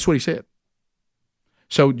 That's what he said.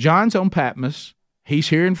 So John's on Patmos. He's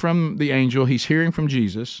hearing from the angel. He's hearing from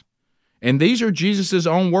Jesus. And these are Jesus'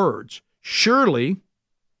 own words. Surely,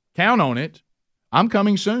 count on it, I'm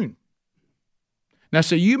coming soon. Now,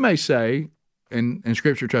 so you may say, and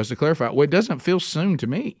Scripture tries to clarify, well, it doesn't feel soon to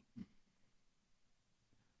me.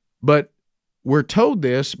 But we're told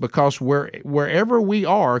this because wherever we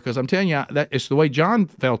are, because I'm telling you, that it's the way John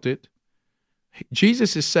felt it,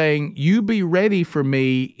 Jesus is saying, you be ready for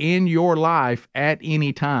me in your life at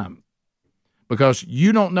any time. Because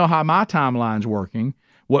you don't know how my timeline's working.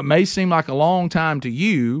 What may seem like a long time to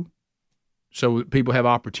you, so people have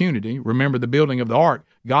opportunity. Remember the building of the ark.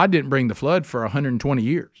 God didn't bring the flood for 120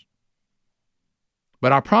 years.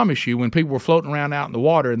 But I promise you, when people were floating around out in the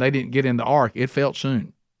water and they didn't get in the ark, it felt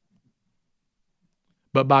soon.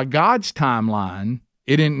 But by God's timeline,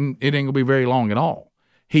 it ain't going to be very long at all.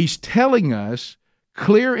 He's telling us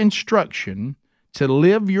clear instruction to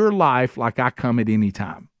live your life like I come at any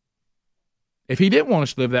time. If he didn't want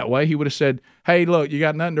us to live that way, he would have said, hey, look, you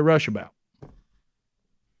got nothing to rush about.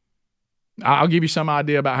 I'll give you some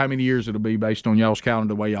idea about how many years it'll be based on y'all's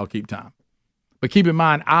calendar, the way y'all keep time. But keep in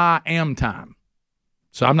mind, I am time.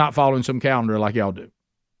 So I'm not following some calendar like y'all do.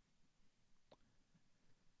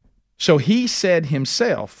 So he said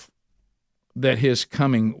himself that his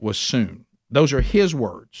coming was soon. Those are his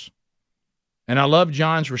words. And I love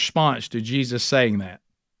John's response to Jesus saying that.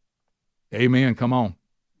 Amen. Come on.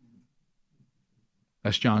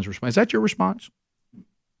 That's John's response. Is that your response?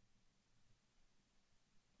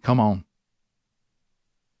 Come on.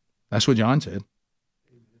 That's what John said.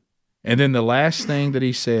 And then the last thing that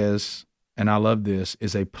he says, and I love this,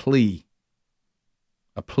 is a plea.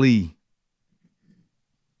 A plea.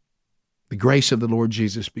 The grace of the Lord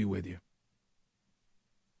Jesus be with you.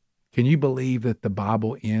 Can you believe that the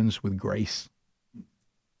Bible ends with grace?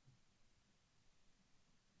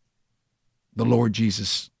 The Lord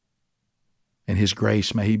Jesus and his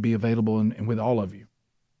grace, may he be available and with all of you.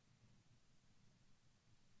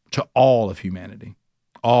 To all of humanity.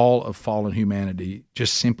 All of fallen humanity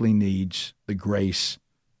just simply needs the grace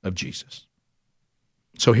of Jesus.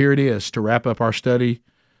 So here it is. To wrap up our study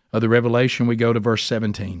of the Revelation, we go to verse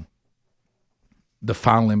 17. The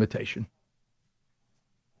final invitation.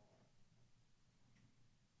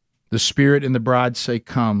 The Spirit and the bride say,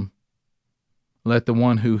 come. Let the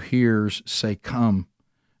one who hears say, come.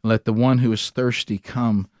 Let the one who is thirsty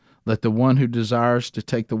come. Let the one who desires to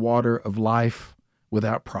take the water of life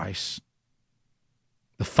without price.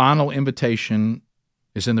 The final invitation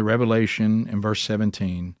is in the Revelation in verse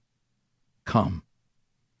 17. Come.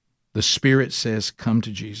 The Spirit says, come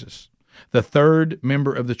to Jesus. The third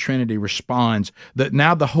member of the Trinity responds that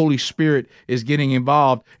now the Holy Spirit is getting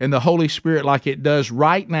involved, and the Holy Spirit, like it does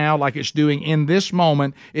right now, like it's doing in this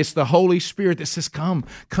moment, it's the Holy Spirit that says, come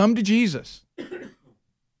to Jesus.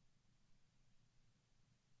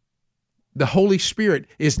 The Holy Spirit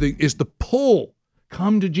is the pull.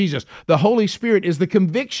 Come to Jesus. The Holy Spirit is the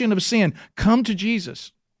conviction of sin. Come to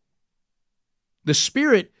Jesus. The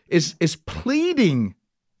Spirit is pleading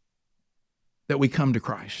that we come to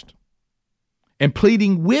Christ and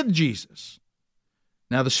pleading with Jesus.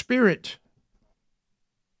 Now, the Spirit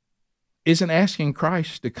isn't asking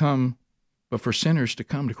Christ to come, but for sinners to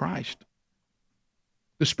come to Christ.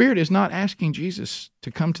 The Spirit is not asking Jesus to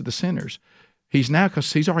come to the sinners.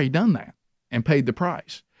 Because he's already done that and paid the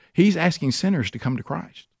price. He's asking sinners to come to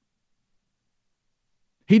Christ.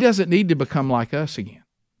 He doesn't need to become like us again.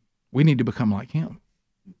 We need to become like him.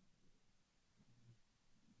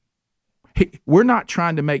 We're not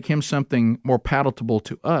trying to make him something more palatable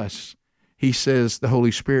to us. He says, the Holy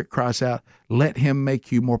Spirit cries out, let him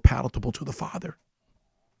make you more palatable to the Father.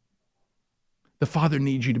 The Father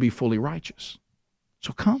needs you to be fully righteous.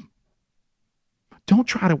 So come. Don't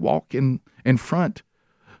try to walk in front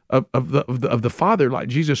of the Father like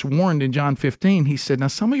Jesus warned in John 15. He said, now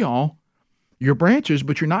some of y'all, you're branches,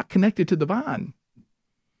 but you're not connected to the vine.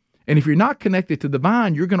 And if you're not connected to the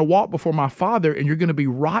vine, you're going to walk before my Father and you're going to be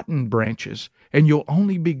rotten branches and you'll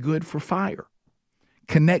only be good for fire.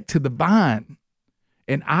 Connect to the vine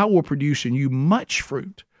and I will produce in you much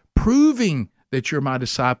fruit, proving that you're my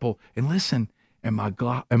disciple. And listen, and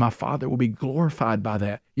my Father will be glorified by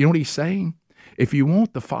that. You know what he's saying? If you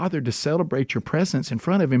want the Father to celebrate your presence in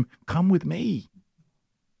front of him, come with me.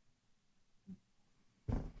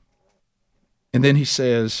 And then he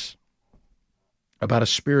says about a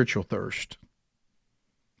spiritual thirst.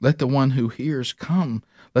 Let the one who hears come.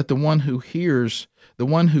 Let the one who hears, the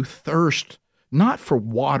one who thirsts, not for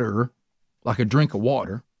water, like a drink of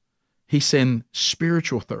water. He's saying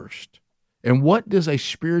spiritual thirst. And what does a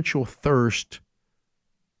spiritual thirst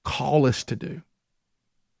call us to do?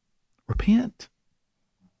 Repent.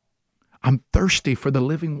 I'm thirsty for the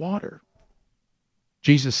living water.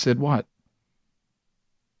 Jesus said what?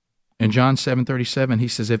 In John 7:37, he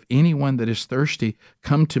says, if anyone that is thirsty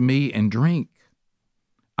come to me and drink,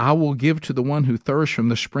 I will give to the one who thirsts from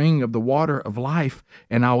the spring of the water of life,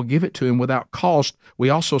 and I will give it to him without cost. We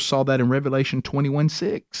also saw that in Revelation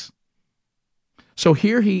 21:6. So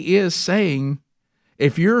here he is saying,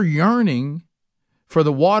 if you're yearning for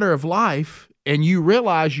the water of life, and you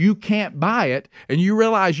realize you can't buy it, and you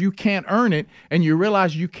realize you can't earn it, and you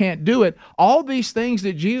realize you can't do it, all these things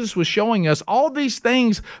that Jesus was showing us, all these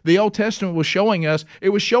things the Old Testament was showing us, it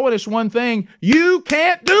was showing us one thing: you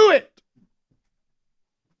can't do it.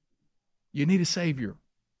 You need a Savior.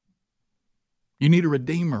 You need a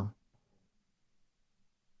Redeemer.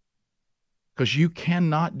 Because you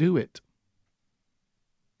cannot do it.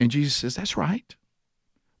 And Jesus says, that's right.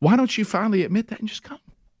 Why don't you finally admit that and just come?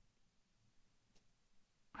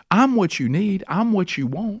 I'm what you need. I'm what you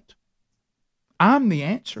want. I'm the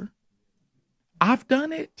answer. I've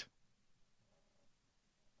done it.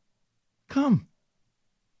 Come.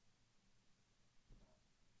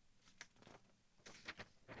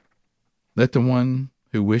 Let the one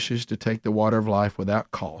who wishes to take the water of life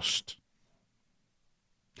without cost,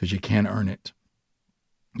 because you can't earn it.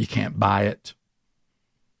 You can't buy it.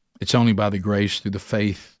 It's only by the grace through the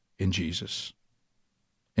faith in Jesus.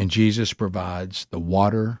 And Jesus provides the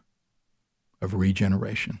water of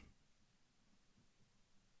regeneration.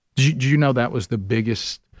 Did you know that was the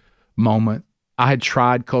biggest moment? I had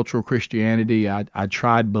tried cultural Christianity. I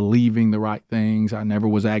tried believing the right things. I never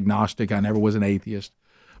was agnostic. I never was an atheist.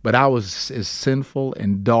 But I was as sinful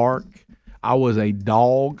and dark. I was a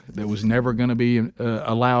dog that was never going to be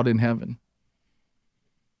allowed in heaven.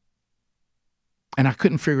 And I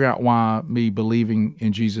couldn't figure out why me believing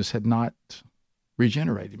in Jesus had not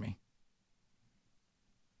regenerated me.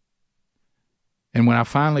 And when I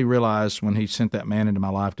finally realized, when he sent that man into my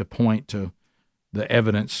life to point to the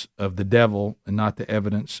evidence of the devil and not the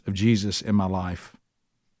evidence of Jesus in my life,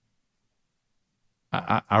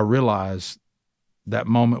 I realized that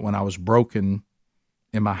moment when I was broken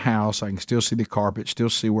in my house, I can still see the carpet,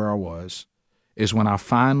 still see where I was, is when I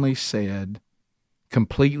finally said,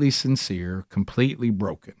 completely sincere, completely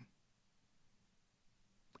broken,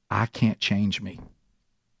 I can't change me.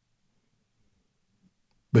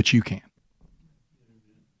 But you can.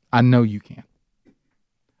 I know you can.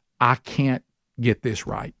 I can't get this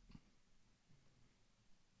right.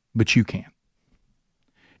 But you can.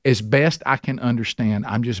 As best I can understand,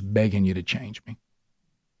 I'm just begging you to change me.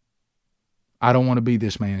 I don't want to be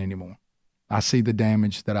this man anymore. I see the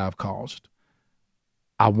damage that I've caused.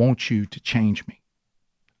 I want you to change me.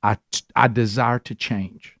 I desire to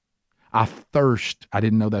change. I thirst, I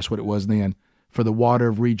didn't know that's what it was then, for the water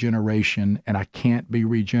of regeneration, and I can't be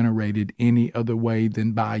regenerated any other way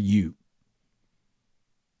than by you.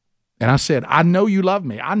 And I said, I know you love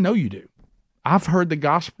me. I know you do. I've heard the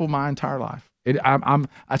gospel my entire life.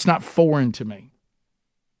 It's not foreign to me.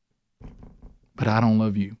 But I don't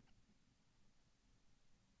love you.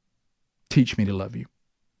 Teach me to love you.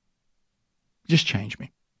 Just change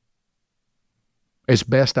me. As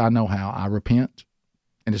best I know how, I repent.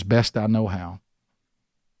 And as best I know how,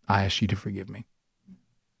 I ask you to forgive me.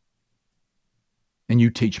 And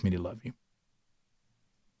you teach me to love you.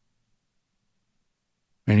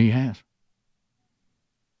 And he has.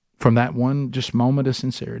 From that one just moment of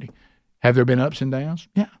sincerity. Have there been ups and downs?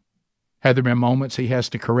 Yeah. Have there been moments he has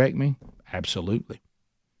to correct me? Absolutely.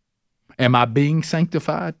 Am I being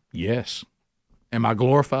sanctified? Yes. Am I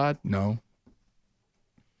glorified? No.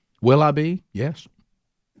 Will I be? Yes.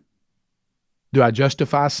 Do I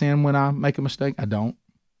justify sin when I make a mistake? I don't.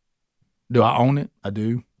 Do I own it? I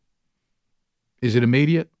do. Is it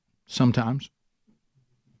immediate? Sometimes.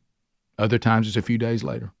 Other times it's a few days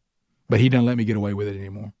later. But he doesn't let me get away with it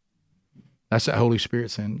anymore. That's that Holy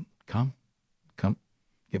Spirit saying, come,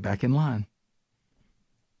 get back in line.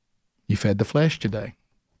 You fed the flesh today.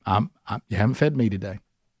 You haven't fed me today.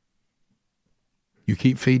 You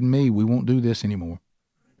keep feeding me, we won't do this anymore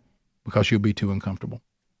because you'll be too uncomfortable.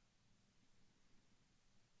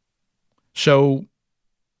 So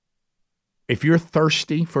if you're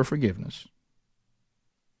thirsty for forgiveness,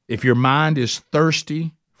 if your mind is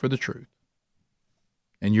thirsty for the truth,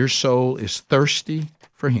 and your soul is thirsty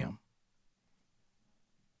for him,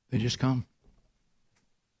 then just come.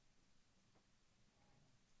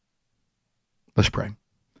 Let's pray.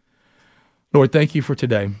 Lord, thank you for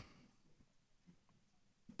today.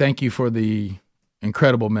 Thank you for the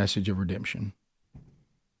incredible message of redemption.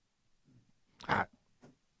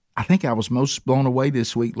 I think I was most blown away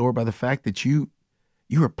this week, Lord, by the fact that you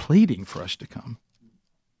are pleading for us to come.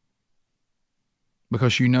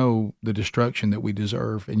 Because you know the destruction that we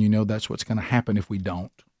deserve, and you know that's what's going to happen if we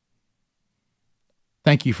don't.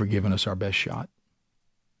 Thank you for giving us our best shot.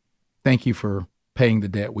 Thank you for paying the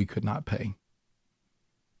debt we could not pay.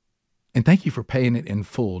 And thank you for paying it in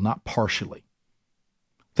full, not partially.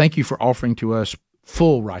 Thank you for offering to us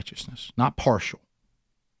full righteousness, not partial.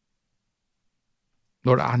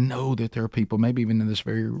 Lord, I know that there are people, maybe even in this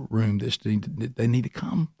very room, they need to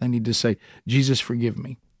come. They need to say, Jesus, forgive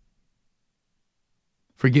me.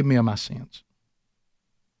 Forgive me of my sins.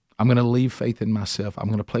 I'm going to leave faith in myself. I'm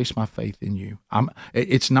going to place my faith in you.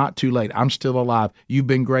 It's not too late. I'm still alive. You've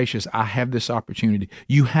been gracious. I have this opportunity.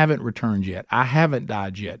 You haven't returned yet. I haven't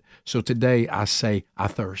died yet. So today I say, I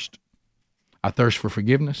thirst. I thirst for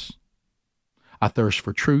forgiveness. I thirst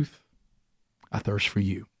for truth. I thirst for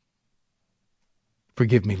you.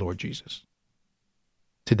 Forgive me, Lord Jesus.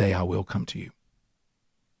 Today I will come to you.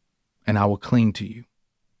 And I will cling to you.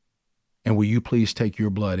 And will you please take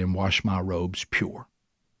your blood and wash my robes pure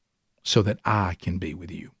so that I can be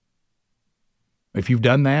with you? If you've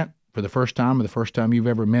done that for the first time or the first time you've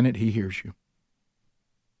ever meant it, he hears you.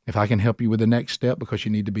 If I can help you with the next step because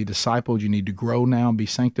you need to be discipled, you need to grow now and be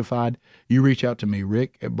sanctified, you reach out to me,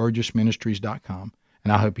 rick@burgessministries.com,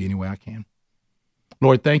 and I'll help you any way I can.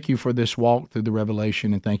 Lord, thank you for this walk through the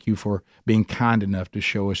Revelation, and thank you for being kind enough to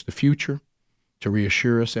show us the future, to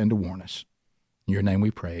reassure us, and to warn us. In your name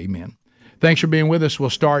we pray, amen. Thanks for being with us. We'll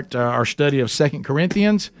start our study of 2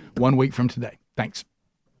 Corinthians 1 week from today. Thanks.